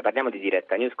giornalistica. Parliamo di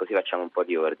Diretta News così facciamo un po'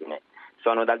 di ordine.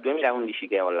 Sono dal 2011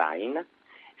 che è online.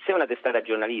 Se una testata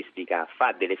giornalistica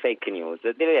fa delle fake news,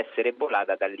 deve essere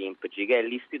bollata dall'INPGI, che è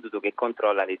l'istituto che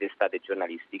controlla le testate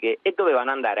giornalistiche, e dovevano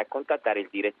andare a contattare il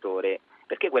direttore,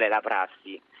 perché quella è la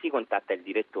prassi. Si contatta il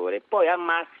direttore, poi al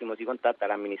massimo si contatta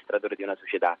l'amministratore di una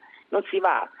società. Non si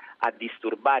va a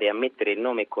disturbare, a mettere il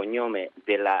nome e cognome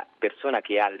della persona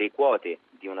che ha le quote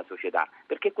di una società,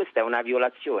 perché questa è una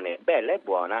violazione bella e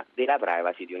buona della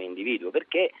privacy di un individuo,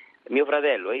 perché mio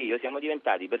fratello e io siamo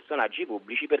diventati personaggi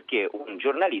pubblici perché un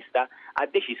giornalista ha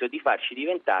deciso di farci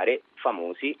diventare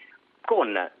famosi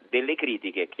con delle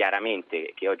critiche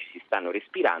chiaramente che oggi si stanno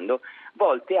respirando,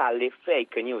 volte alle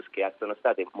fake news che sono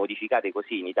state modificate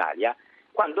così in Italia,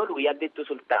 quando lui ha detto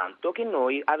soltanto che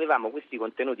noi avevamo questi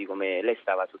contenuti, come lei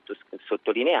stava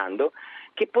sottolineando,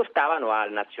 che portavano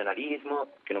al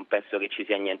nazionalismo, che non penso che ci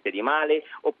sia niente di male,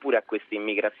 oppure a questa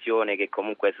immigrazione che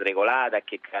comunque è sregolata e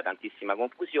che crea tantissima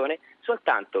confusione,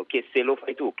 soltanto che se lo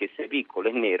fai tu, che sei piccolo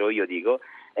e nero, io dico,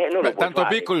 non lo puoi tanto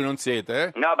fare. Piccoli non siete,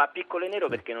 eh? No, ma piccolo e nero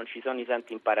perché non ci sono i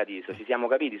santi in paradiso, ci siamo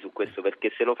capiti su questo,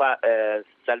 perché se lo fa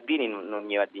Salvini non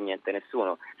gli va di niente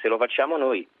nessuno, se lo facciamo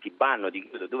noi ti banno, ti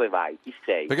chiudo, dove vai, chi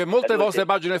sei? Perché molte vostre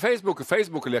pagine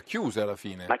Facebook le ha chiuse alla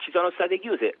fine. Ma ci sono state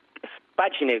chiuse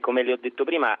pagine, come le ho detto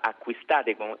prima,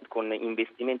 acquistate con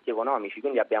investimenti economici,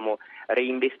 quindi abbiamo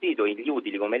reinvestito gli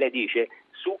utili, come lei dice,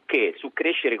 su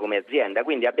crescere come azienda,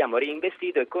 quindi abbiamo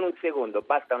reinvestito e con un secondo,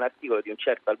 basta un articolo di un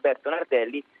certo Alberto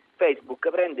Nardelli, Facebook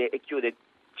prende e chiude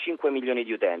 5 milioni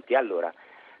di utenti. Allora,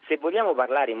 se vogliamo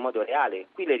parlare in modo reale,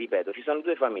 qui le ripeto, ci sono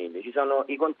due famiglie, ci sono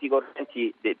i conti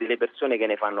correnti delle persone che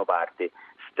ne fanno parte.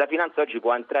 La finanza oggi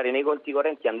può entrare nei conti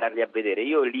correnti e andarli a vedere.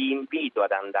 Io li invito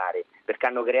ad andare perché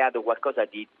hanno creato qualcosa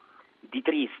di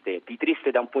triste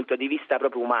da un punto di vista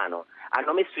proprio umano.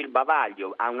 Hanno messo il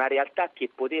bavaglio a una realtà che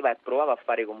poteva e provava a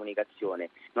fare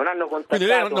comunicazione. Non hanno contattato...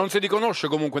 Quindi lei non si riconosce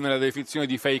comunque nella definizione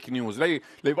di fake news. Le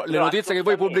notizie che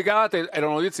voi pubblicate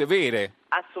erano notizie vere.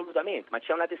 Assolutamente, ma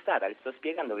c'è una testata, le sto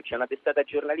spiegando che c'è una testata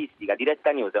giornalistica,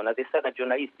 Diretta News è una testata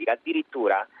giornalistica,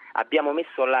 addirittura abbiamo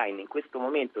messo online in questo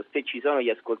momento, se ci sono gli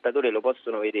ascoltatori lo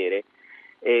possono vedere,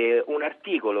 un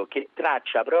articolo che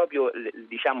traccia proprio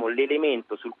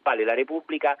l'elemento sul quale la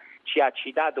Repubblica ci ha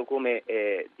citato come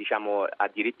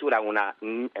addirittura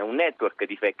un network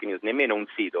di fake news, nemmeno un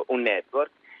sito, un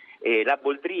network, La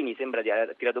Boldrini sembra di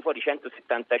aver tirato fuori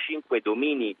 175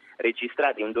 domini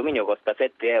registrati, un dominio costa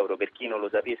 7 euro per chi non lo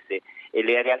sapesse, e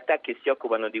le realtà che si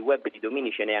occupano di web di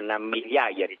domini ce ne hanno a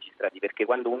migliaia registrati, perché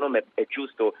quando un nome è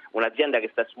giusto, un'azienda che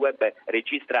sta su web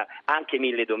registra anche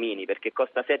 1000 domini perché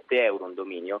costa 7 euro un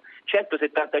dominio.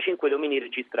 175 domini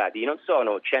registrati non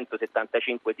sono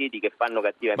 175 siti che fanno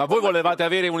cattiva Ma voi volevate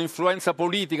avere un'influenza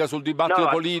politica sul dibattito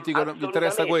politico? Vi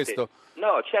interessa questo?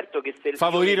 No, certo che se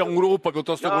favorire un gruppo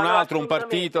piuttosto che un altro, un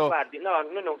partito? Guardi, no,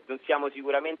 noi non siamo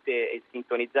sicuramente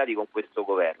sintonizzati con questo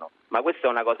governo, ma questa è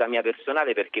una cosa mia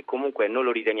personale, perché comunque non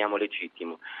lo riteniamo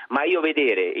legittimo. Ma io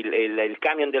vedere il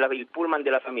camion il pullman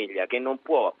della famiglia che non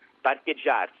può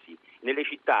parcheggiarsi nelle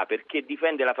città perché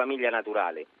difende la famiglia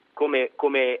naturale, come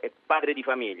padre di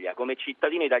famiglia, come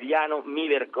cittadino italiano, mi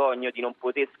vergogno di non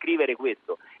poter scrivere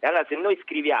questo. E allora, se noi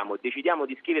decidiamo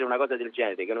di scrivere una cosa del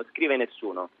genere che non scrive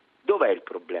nessuno, dov'è il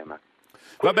problema?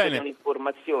 Va bene. Sono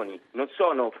informazioni, non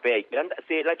sono fake.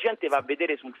 Se la gente va a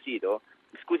vedere sul sito,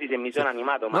 scusi se mi sono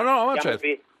animato, ma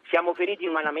siamo feriti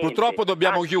umanamente. Purtroppo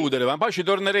dobbiamo chiudere, ma poi ci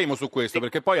torneremo su questo,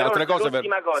 perché poi altre cose...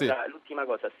 L'ultima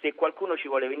cosa, se qualcuno ci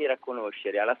vuole venire a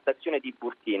conoscere, alla stazione di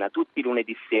Burtina, tutti i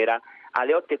lunedì sera,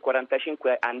 alle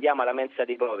 8:45 andiamo alla mensa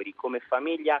dei poveri, come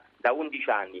famiglia da 11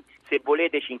 anni. Se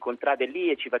volete ci incontrate lì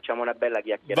e ci facciamo una bella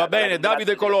chiacchierata. Va bene,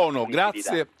 Davide Colono,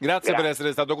 grazie per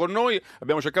essere stato con noi.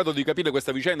 Abbiamo cercato di capire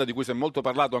questa vicenda di cui si è molto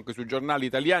parlato anche sui giornali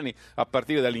italiani, a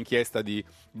partire dall'inchiesta di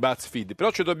BuzzFeed.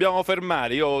 Però ci dobbiamo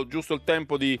fermare, io ho giusto il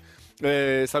tempo di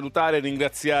salutare e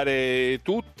ringraziare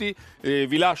tutti.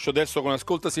 Vi lascio adesso con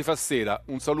Ascolta si fa sera.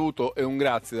 Un saluto e un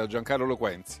grazie da Giancarlo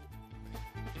Loquenzi.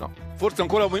 No, forse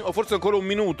ancora un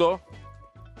minuto?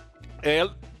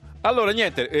 Allora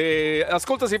niente,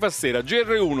 Ascolta si fa sera,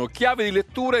 GR1, chiave di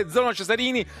lettura e zona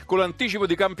Cesarini con l'anticipo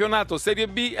di campionato Serie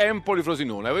B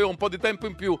Empoli-Frosinone. Avevo un po' di tempo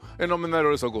in più e non me ne ero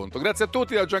reso conto. Grazie a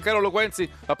tutti da Giancarlo Loquenzi,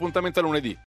 appuntamento a lunedì.